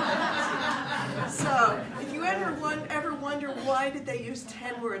 So if you ever wonder why did they use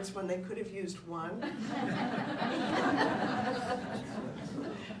 10 words when they could have used one?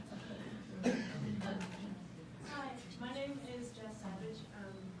 Hi, my name is Jess Savage.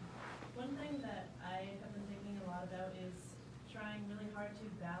 One thing that I have been thinking a lot about is trying really hard to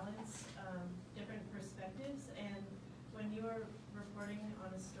balance different perspectives, and when you're reporting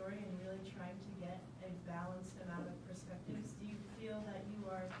on a story and really trying to get a balanced amount of perspectives, do you feel that you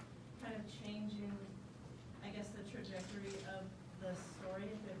are kind of changing, I guess, the trajectory of the story,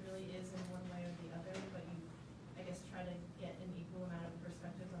 if it really is in one way or the other, but you, I guess, try to get an equal amount of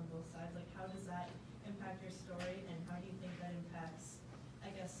perspectives on both sides? Like, how does that impact your story, and how do you think that impacts,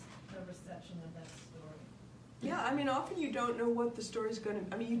 I guess, the reception of that story? Yeah, often you don't know what the story's going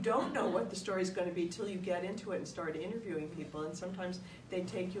to, you don't know what the story's going to be till you get into it and start interviewing people, and sometimes they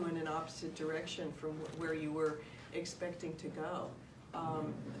take you in an opposite direction from where you were expecting to go.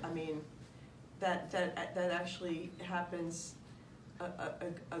 That actually happens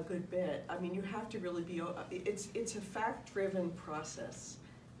a good bit. You have to really be, it's a fact-driven process,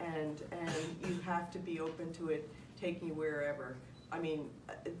 and you have to be open to it taking you wherever.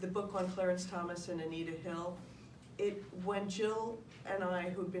 The book on Clarence Thomas and Anita Hill, when Jill and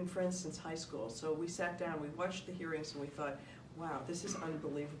I, who'd been friends since high school, so we sat down, we watched the hearings, and we thought, wow, this is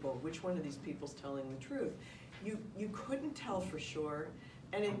unbelievable. Which one of these people's telling the truth? You couldn't tell for sure,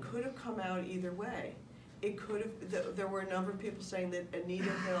 and it could have come out either way. It could have, there were a number of people saying that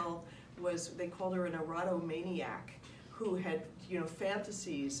Anita Hill they called her an erotomaniac who had,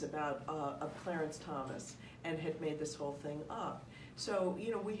 fantasies about of Clarence Thomas and had made this whole thing up. So,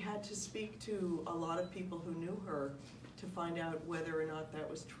 we had to speak to a lot of people who knew her to find out whether or not that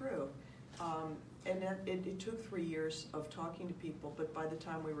was true. And it took 3 years of talking to people, but by the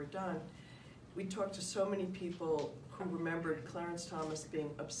time we were done, we talked to so many people who remembered Clarence Thomas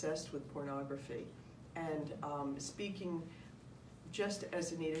being obsessed with pornography and speaking just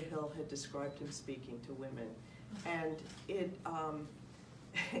as Anita Hill had described him speaking to women. And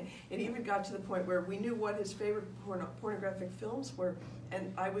it even got to the point where we knew what his favorite pornographic films were,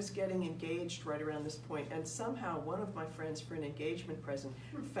 and I was getting engaged right around this point, and somehow one of my friends for an engagement present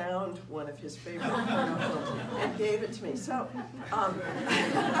found one of his favorite porno films and gave it to me. So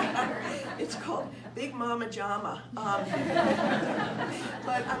it's called Big Mama Jama. But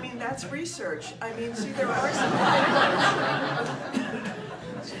I mean, that's research. I mean, see, there are some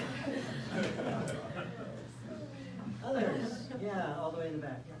Others? Yeah, all the way in the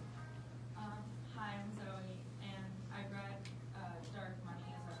back. Yeah. Hi, I'm Zoe, and I read Dark Money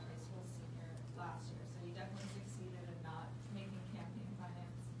as a high school senior last year, so you definitely succeeded in not making campaign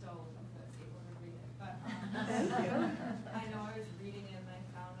finance dull enough that I was able to read it. But I know I was reading it and I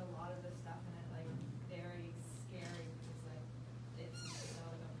found a lot of the stuff in it like very scary because like it's so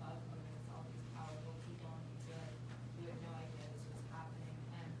like above you and it's all these powerful people and you feel like you had no idea this was happening.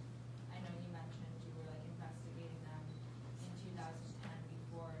 And I know you mentioned you were like investigating them in 2010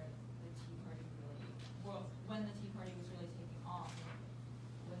 before the Tea Party really, well, when the Tea Party was really taking off,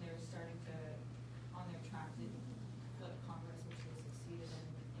 when they were starting to, on their track to flip Congress, which they succeeded in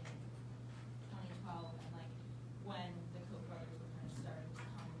 2012, and like when the Koch brothers were kind of starting to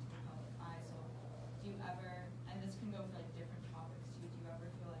come into the public eye. So do you ever, and this can go for like different topics too, do you ever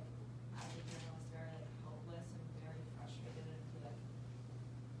feel like as a journalist very like helpless and very frustrated and feel like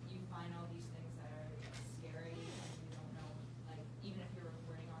you find all these things that are scary and you don't know, like even if you're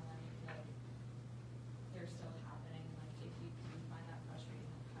reporting on them, you feel like they're still happening, and like if you do find that frustrating,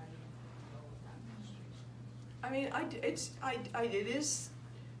 like how do you deal with that frustration? I mean, it is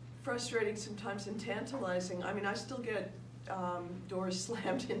frustrating sometimes and tantalizing. I mean, I still get doors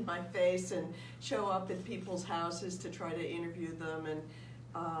slammed in my face and show up at people's houses to try to interview them, and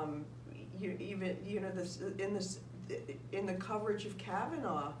in the coverage of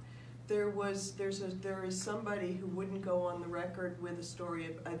Kavanaugh, there is somebody who wouldn't go on the record with a story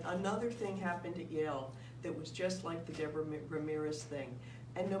of another thing happened at Yale that was just like the Deborah Ramirez thing,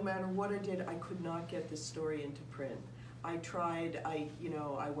 and no matter what I did, I could not get this story into print. I tried. I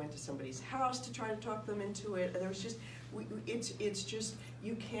went to somebody's house to try to talk them into it. There was just, it's just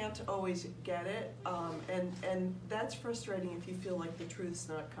you can't always get it, and that's frustrating if you feel like the truth's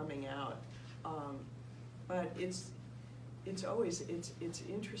not coming out. But it's always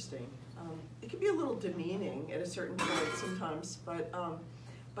interesting. It can be a little demeaning at a certain point sometimes, but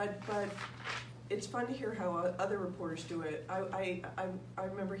it's fun to hear how other reporters do it. I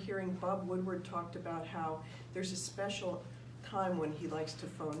remember hearing Bob Woodward talked about how there's a special time when he likes to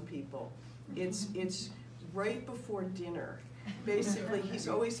phone people. It's right before dinner. Basically,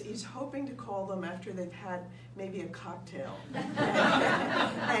 he's hoping to call them after they've had maybe a cocktail.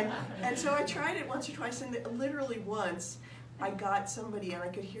 and so I tried it once or twice, and literally once, I got somebody and I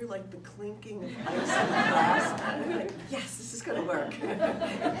could hear like the clinking of ice in the glass. And I'm like, yes, this is going to work.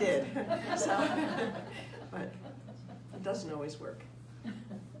 It did. So, but it doesn't always work.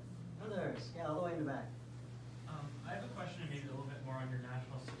 Others? Yeah, all the way in the back. I have a question maybe a little bit more on your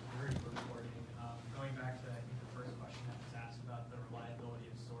national security reporting. Going back to, I think, the first question that was asked about the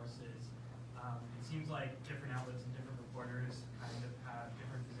reliability of sources. It seems like different outlets and different reporters kind of have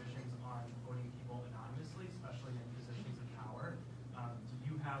different positions on quoting people anonymously, especially in positions of power. Do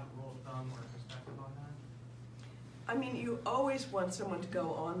you have a rule of thumb or perspective on that? I mean, you always want someone to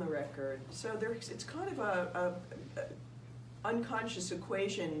go on the record. So it's kind of a unconscious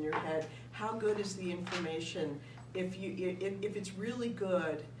equation in your head. How good is the information? If it's really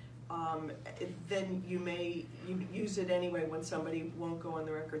good, then you may use it anyway when somebody won't go on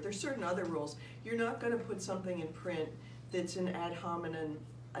the record. There's certain other rules. You're not going to put something in print that's an ad hominem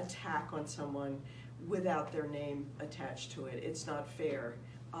attack on someone without their name attached to it. It's not fair,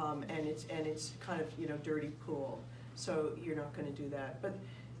 and it's kind of dirty pool. So you're not going to do that. But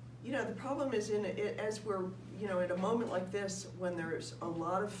the problem is as we're at a moment like this when there's a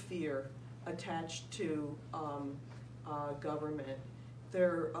lot of fear attached to government. There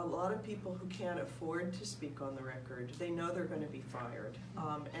are a lot of people who can't afford to speak on the record. They know they're going to be fired,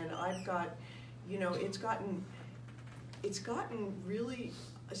 and I've got, it's gotten really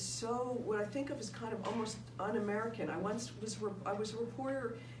so what I think of as kind of almost un-American. I was a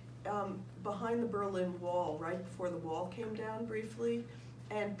reporter behind the Berlin Wall right before the wall came down briefly,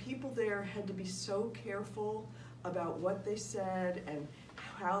 and people there had to be so careful about what they said and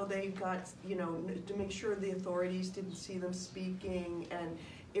how they got, to make sure the authorities didn't see them speaking, and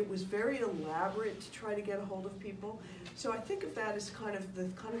it was very elaborate to try to get a hold of people. So I think of that as kind of the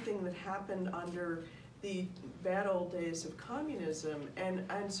kind of thing that happened under the bad old days of communism,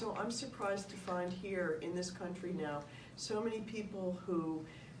 and so I'm surprised to find here in this country now so many people who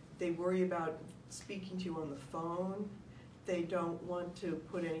they worry about speaking to you on the phone. They don't want to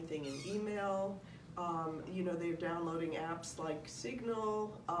put anything in email. You know, they're downloading apps like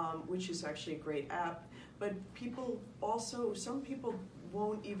Signal, which is actually a great app. But people also, some people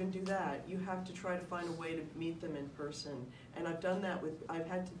won't even do that. You have to try to find a way to meet them in person. And I've done that with, I've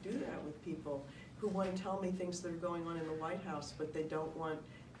had to do that with people who want to tell me things that are going on in the White House, but they don't want,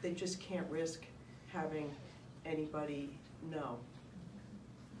 they just can't risk having anybody know.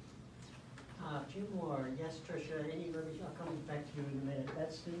 A few more. Yes, Tricia, any rubbish? I'll come back to you in a minute.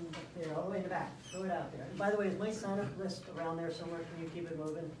 That student up there, all the way in the back. Throw it out there. And by the way, is my sign-up list around there somewhere? Can you keep it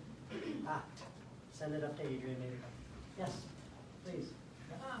moving? Send it up to Adrian, maybe. Yes, please.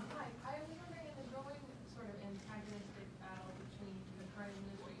 Hi, I was wondering, in the growing sort of antagonistic battle between the current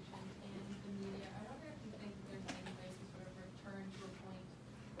administration and the media, I wonder if you think that there's any way to sort of return to a point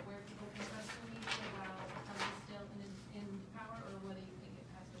where people can trust the media while Trump is still in power, or whether you think it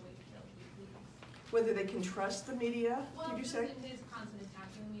has to wait until he leaves? Whether they can trust the media, Well, did you just say? in his constant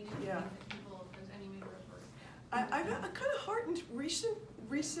attack on the media, Yeah. I think that people, if there's any way to reverse that. I'm kind of heartened. Recent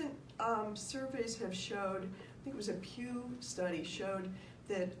surveys have showed, I think it was a Pew study, showed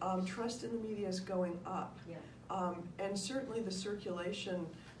that trust in the media is going up. Yeah. And certainly the circulation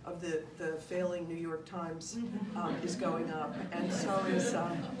of the failing New York Times is going up, and so is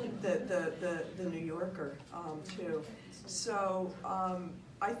the New Yorker too. So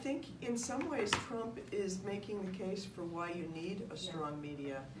I think in some ways Trump is making the case for why you need a strong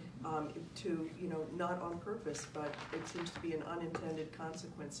media. To, you know, not on purpose, but it seems to be an unintended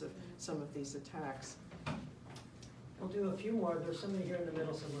consequence of some of these attacks. We'll do a few more. There's somebody here in the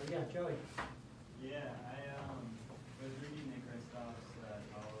middle somewhere. Yeah, Joey. Yeah, I was reading Nick Kristoff's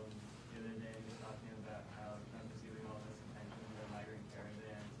column the other day, just talking about how Trump is giving all this attention to the migrant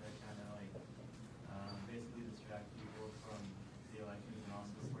caravans that kind of like basically distract people from the elections and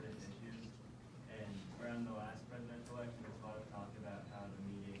also sort of issues. And around the last presidential election, there's a lot of talk about how the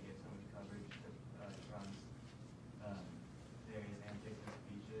media gave so much coverage to Trump's various antics and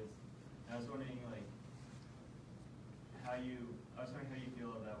speeches. And I was wondering, like, how you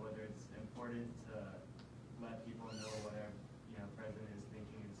feel about whether it's important to let people know what our president is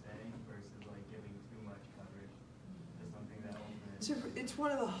thinking and saying versus like giving too much coverage to something that ultimately. It's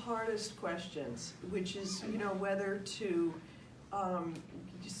one of the hardest questions, which is, you know, whether to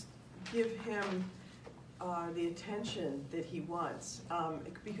just give him the attention that he wants,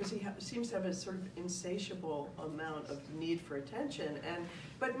 because he seems to have a sort of insatiable amount of need for attention.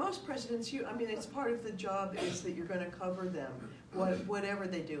 But most presidents, I mean, it's part of the job is that you're going to cover them, whatever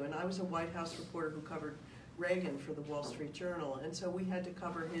they do. And I was a White House reporter who covered Reagan for the Wall Street Journal, and so we had to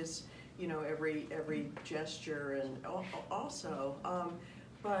cover his, you know, every gesture and also.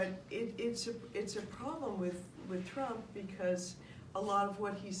 But it's a problem with Trump because a lot of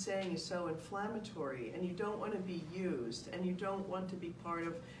what he's saying is so inflammatory, and you don't want to be used, and you don't want to be part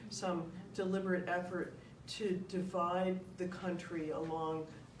of some deliberate effort to divide the country along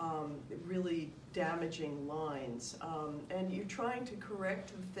really damaging lines. And you're trying to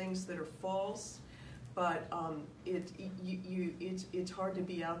correct the things that are false, but it's hard to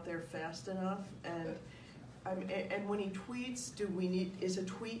be out there fast enough. And when he tweets, is a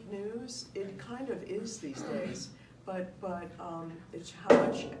tweet news? It kind of is these days. But it's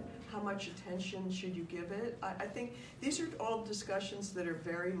how much attention should you give it? I think these are all discussions that are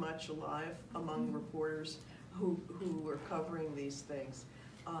very much alive among reporters who are covering these things.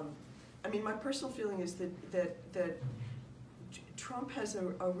 I mean, my personal feeling is that Trump has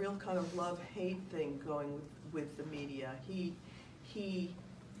a real kind of love-hate thing going with the media. He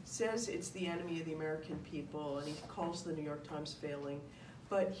says it's the enemy of the American people, and he calls the New York Times failing,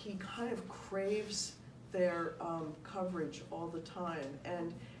 but he kind of craves their coverage all the time,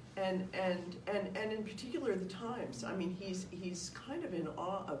 and in particular the Times. I mean, he's kind of in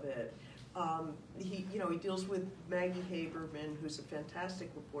awe of it. He deals with Maggie Haberman, who's a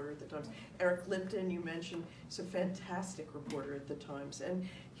fantastic reporter at the Times. Eric Lipton, you mentioned, is a fantastic reporter at the Times, and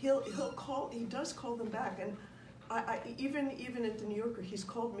he does call them back, and even at the New Yorker, he's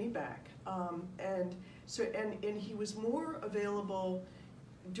called me back, and he was more available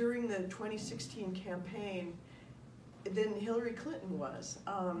during the 2016 campaign than Hillary Clinton was.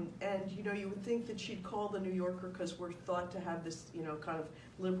 And you would think that she'd call the New Yorker because we're thought to have this, kind of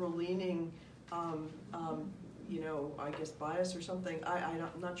liberal-leaning, I guess bias or something. I'm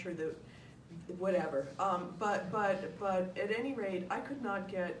not sure that, whatever. But at any rate, I could not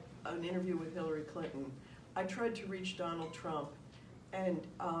get an interview with Hillary Clinton. I tried to reach Donald Trump, and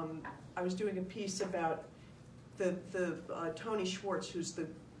I was doing a piece about the Tony Schwartz, who's the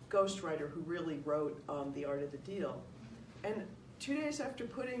ghostwriter who really wrote The Art of the Deal. And 2 days after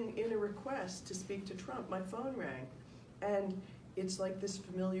putting in a request to speak to Trump, my phone rang. and it's like this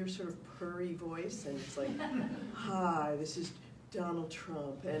familiar sort of purry voice, and it's like, "Hi, this is Donald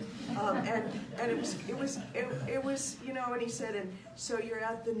Trump," and it was you know, and he said, "And so you're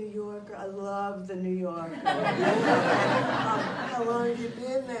at the New Yorker? I love the New Yorker. How long have you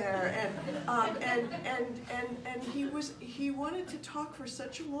been there?" And he wanted to talk for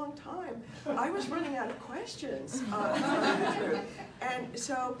such a long time. I was running out of questions, to tell you the truth. And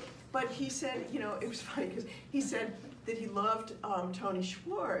so, but he said, you know, it was funny because he said that he loved Tony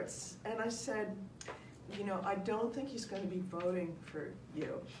Schwartz, and I said, you know, I don't think he's going to be voting for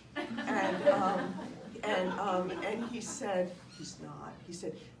you. And he said, he's not. He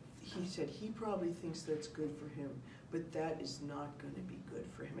said he probably thinks that's good for him, but that is not going to be good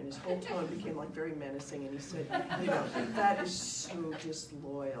for him. And his whole tone became like very menacing, and he said, you know, that is so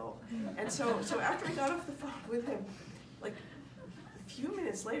disloyal. And so after I got off the phone with him, like a few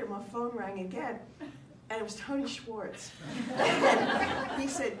minutes later, my phone rang again, and it was Tony Schwartz. And he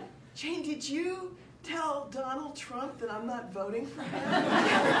said, "Jane, did you tell Donald Trump that I'm not voting for him?"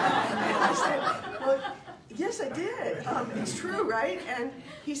 And I said, "Well, yes, I did. It's true, right?" And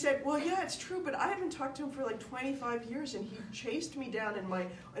he said, "Well, yeah, it's true, but I haven't talked to him for like 25 years, and he chased me down in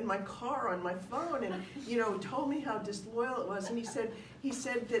my car on my phone, and you know, told me how disloyal it was." And he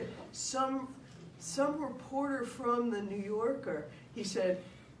said that some reporter from the New Yorker, he said,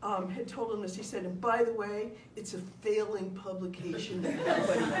 had told him this. He said, "And by the way, it's a failing publication that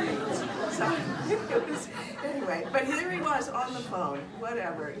nobody reads." So it was, anyway, but here he was on the phone,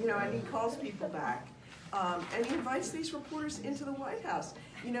 whatever, you know, and he calls people back. And he invites these reporters into the White House,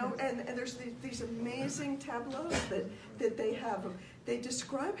 you know, and there's these amazing tableaus that they have. They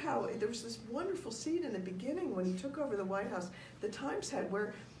describe how there was this wonderful scene in the beginning when he took over the White House, the Times had,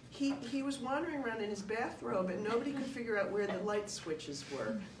 where he was wandering around in his bathrobe and nobody could figure out where the light switches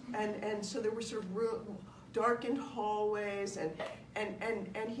were. And so there were sort of darkened hallways, and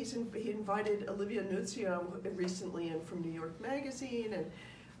he invited Olivia Nuzio recently in from New York Magazine, and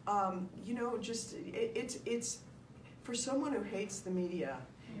you know, just it's for someone who hates the media,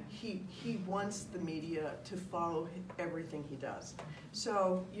 he wants the media to follow everything he does.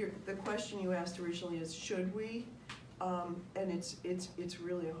 So the question you asked originally is, should we? And it's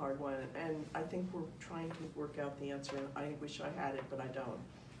really a hard one, and I think we're trying to work out the answer. I wish I had it, but I don't.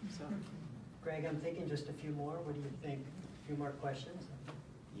 So, Greg, I'm thinking just a few more. What do you think? A few more questions?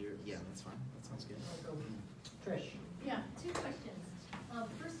 Yeah, that's fine. That sounds good. Trish. Yeah, 2 questions.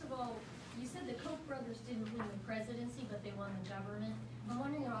 First of all, you said the Koch brothers didn't win the presidency, but they won the government. I'm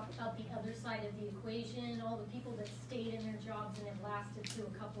wondering about the other side of the equation, all the people that stayed in their jobs and have lasted through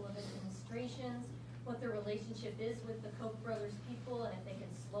a couple of administrations, what their relationship is with the Koch brothers people, and if they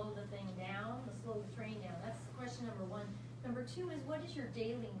can slow the thing down, slow the train down. That's question number 1. Number 2 is, what is your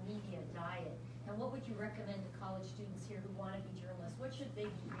daily media diet? And what would you recommend to college students here who want to be journalists? What should they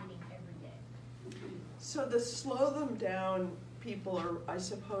be reading every day? So the slow them down people are, I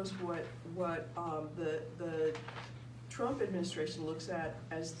suppose, what the Trump administration looks at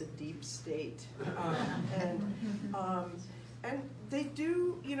as the deep state, and they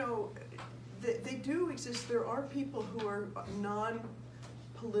do, you know, they do exist. There are people who are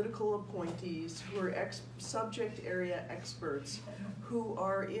non-political appointees, who are subject area experts, who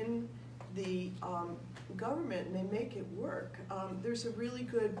are in the government, and they make it work. There's a really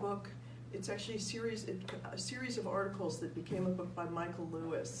good book. It's actually a series of articles that became a book by Michael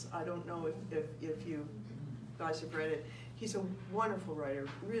Lewis. I don't know if you guys have read it. He's a wonderful writer,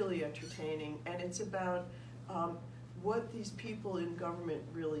 really entertaining, and it's about what these people in government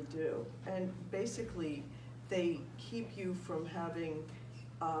really do. And basically, they keep you from having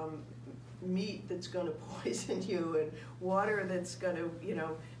meat that's going to poison you, and water that's going to, you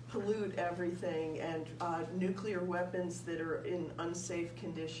know, pollute everything, and nuclear weapons that are in unsafe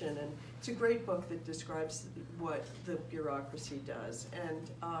condition. And it's a great book that describes what the bureaucracy does.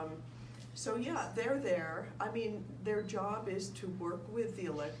 And so yeah, they're there. I mean, their job is to work with the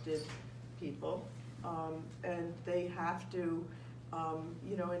elected people, and they have to,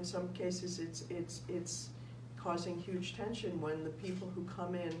 you know, in some cases it's causing huge tension when the people who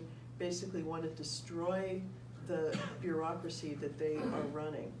come in basically want to destroy the bureaucracy that they are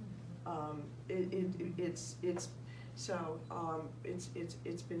running. It's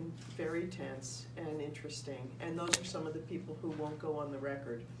been very tense and interesting, and those are some of the people who won't go on the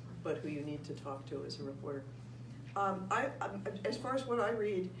record, but who you need to talk to as a reporter. As far as what I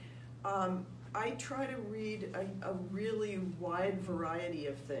read, I try to read a really wide variety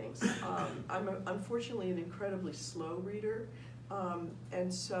of things. I'm unfortunately an incredibly slow reader,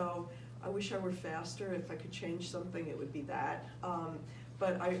 and so I wish I were faster. If I could change something, it would be that.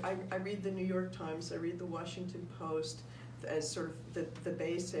 but I read the New York Times, I read the Washington Post as sort of the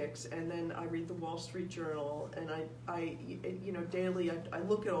basics, and then I read the Wall Street Journal, and I you know, daily I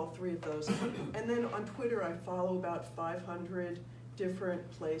look at all three of those. And then on Twitter I follow about 500 different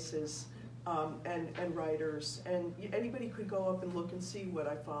places and writers, and anybody could go up and look and see what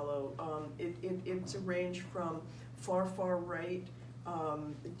I follow. It's a range from far right,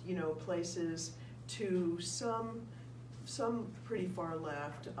 you know, places to some pretty far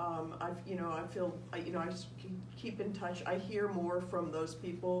left. I feel, you know, I keep in touch. I hear more from those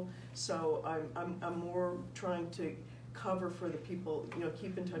people, so I'm more trying to cover for the people, you know,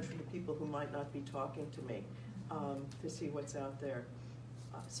 keep in touch with the people who might not be talking to me, to see what's out there.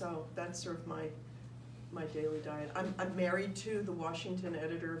 So that's sort of my daily diet. I'm married to the Washington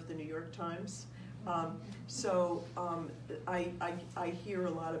editor of the New York Times. So I hear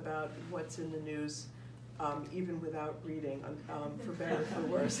a lot about what's in the news, even without reading, for better or for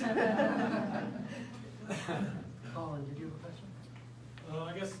worse. Colin, did you have a question?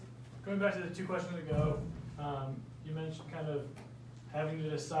 I guess going back to the 2 questions ago, you mentioned kind of having to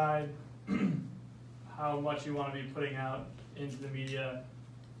decide how much you want to be putting out into the media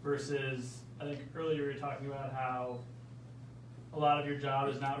versus, I think earlier you were talking about how a lot of your job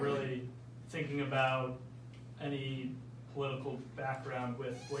is not really thinking about any political background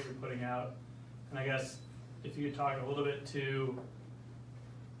with what you're putting out. And I guess if you could talk a little bit to,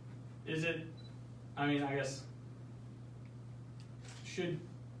 is it, I mean, I guess, should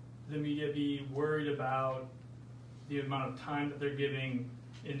the media be worried about the amount of time that they're giving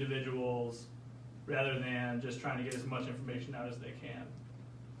individuals rather than just trying to get as much information out as they can?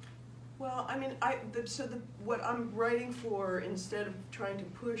 Well, I mean, what I'm writing for, instead of trying to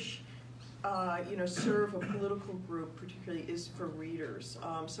push, you know, serve a political group particularly, is for readers.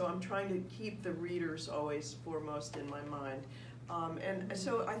 So I'm trying to keep the readers always foremost in my mind. And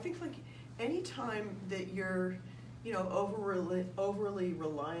so I think, like, any time that you're, you know, overly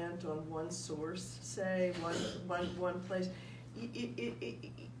reliant on one source, say, one place,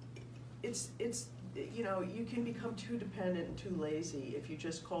 it's you know, you can become too dependent and too lazy if you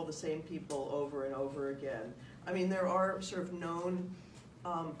just call the same people over and over again. I mean, there are sort of known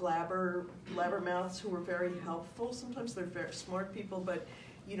blabbermouths who are very helpful. Sometimes they're very smart people, but,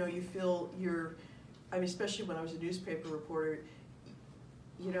 you know, you feel I mean, especially when I was a newspaper reporter,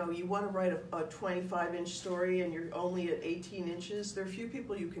 you know, you want to write a 25-inch story and you're only at 18 inches, there are a few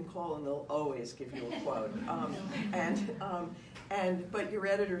people you can call and they'll always give you a quote. But your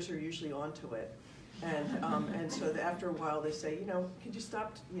editors are usually onto it. And so after a while they say, you know, could you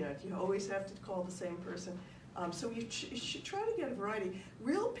stop, you know, do you always have to call the same person? So you should try to get a variety.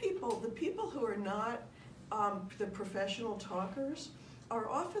 Real people, the people who are not the professional talkers, are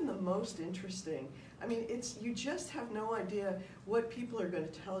often the most interesting. I mean, you just have no idea what people are going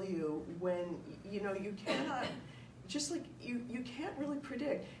to tell you when, you know, you cannot, just like you can't really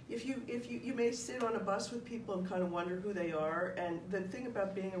predict. You may sit on a bus with people and kind of wonder who they are, and the thing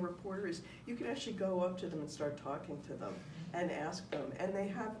about being a reporter is you can actually go up to them and start talking to them and ask them, and they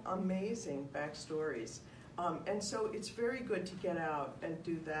have amazing backstories. And so it's very good to get out and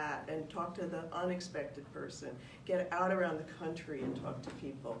do that and talk to the unexpected person, get out around the country and talk to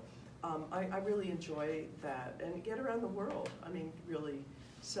people. I really enjoy that, and get around the world, I mean, really.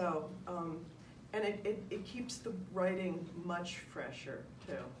 So, and it keeps the writing much fresher,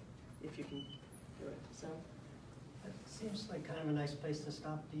 too, if you can do it. So, It seems like kind of a nice place to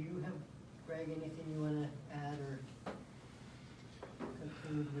stop. Do you have, Greg, anything you want to add or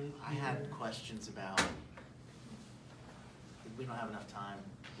conclude with? I had questions about, we don't have enough time,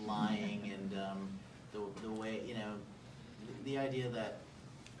 lying and the way, you know, the idea that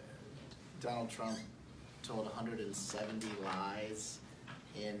Donald Trump told 170 lies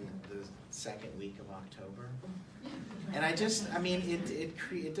in the second week of October. And I mean,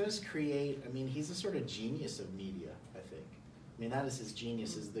 it does create, I mean, he's a sort of genius of media, I think. I mean, that is his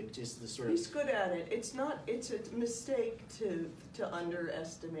genius, is just the sort of... He's good at it. It's a mistake to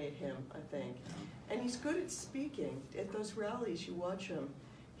underestimate him, I think. And he's good at speaking. At those rallies, you watch him.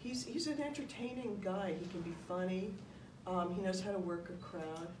 He's an entertaining guy. He can be funny. He knows how to work a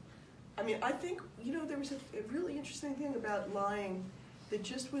crowd. I mean, I think, you know, there was a really interesting thing about lying that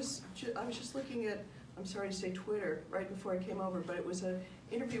I was just looking at, I'm sorry to say Twitter, right before I came over, but it was an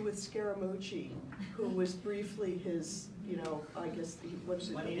interview with Scaramucci, who was briefly his, you know, I guess, what is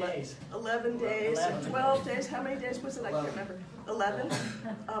it? 20 days. 11 days, 12 days, how many days was it? I can't remember. 11?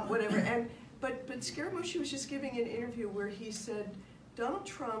 Whatever. But Scaramucci was just giving an interview where he said, Donald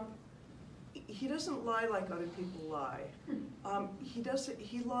Trump, he doesn't lie like other people lie.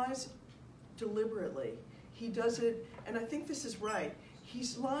 He lies deliberately. He does it, and I think this is right,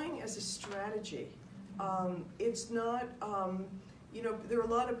 he's lying as a strategy. It's not, you know, there are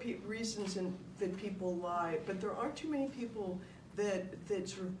a lot of reasons that people lie, but there aren't too many people that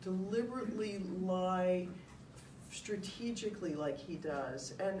sort of deliberately lie strategically like he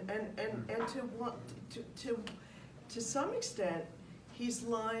does. And to some extent, he's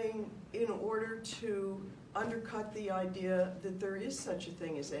lying in order to undercut the idea that there is such a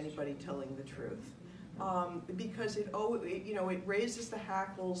thing as anybody telling the truth. Because it raises the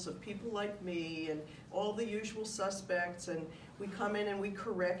hackles of people like me and all the usual suspects, and we come in and we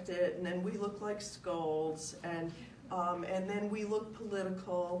correct it, and then we look like scolds, and then we look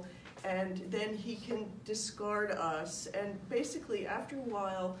political, and then he can discard us. And basically, after a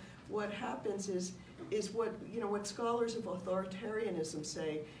while, what happens is what scholars of authoritarianism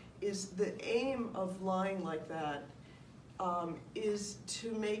say is the aim of lying like that is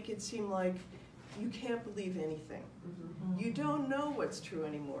to make it seem like you can't believe anything. You don't know what's true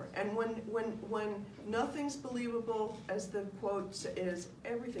anymore. And when nothing's believable, as the quote is,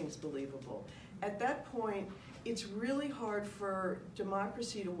 everything's believable. At that point, it's really hard for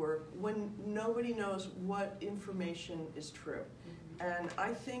democracy to work when nobody knows what information is true. And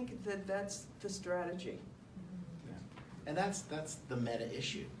I think that that's the strategy. Yeah. And that's the meta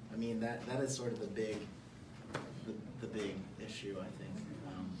issue. I mean, that is sort of the big issue, I think.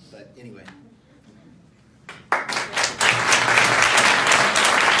 But anyway.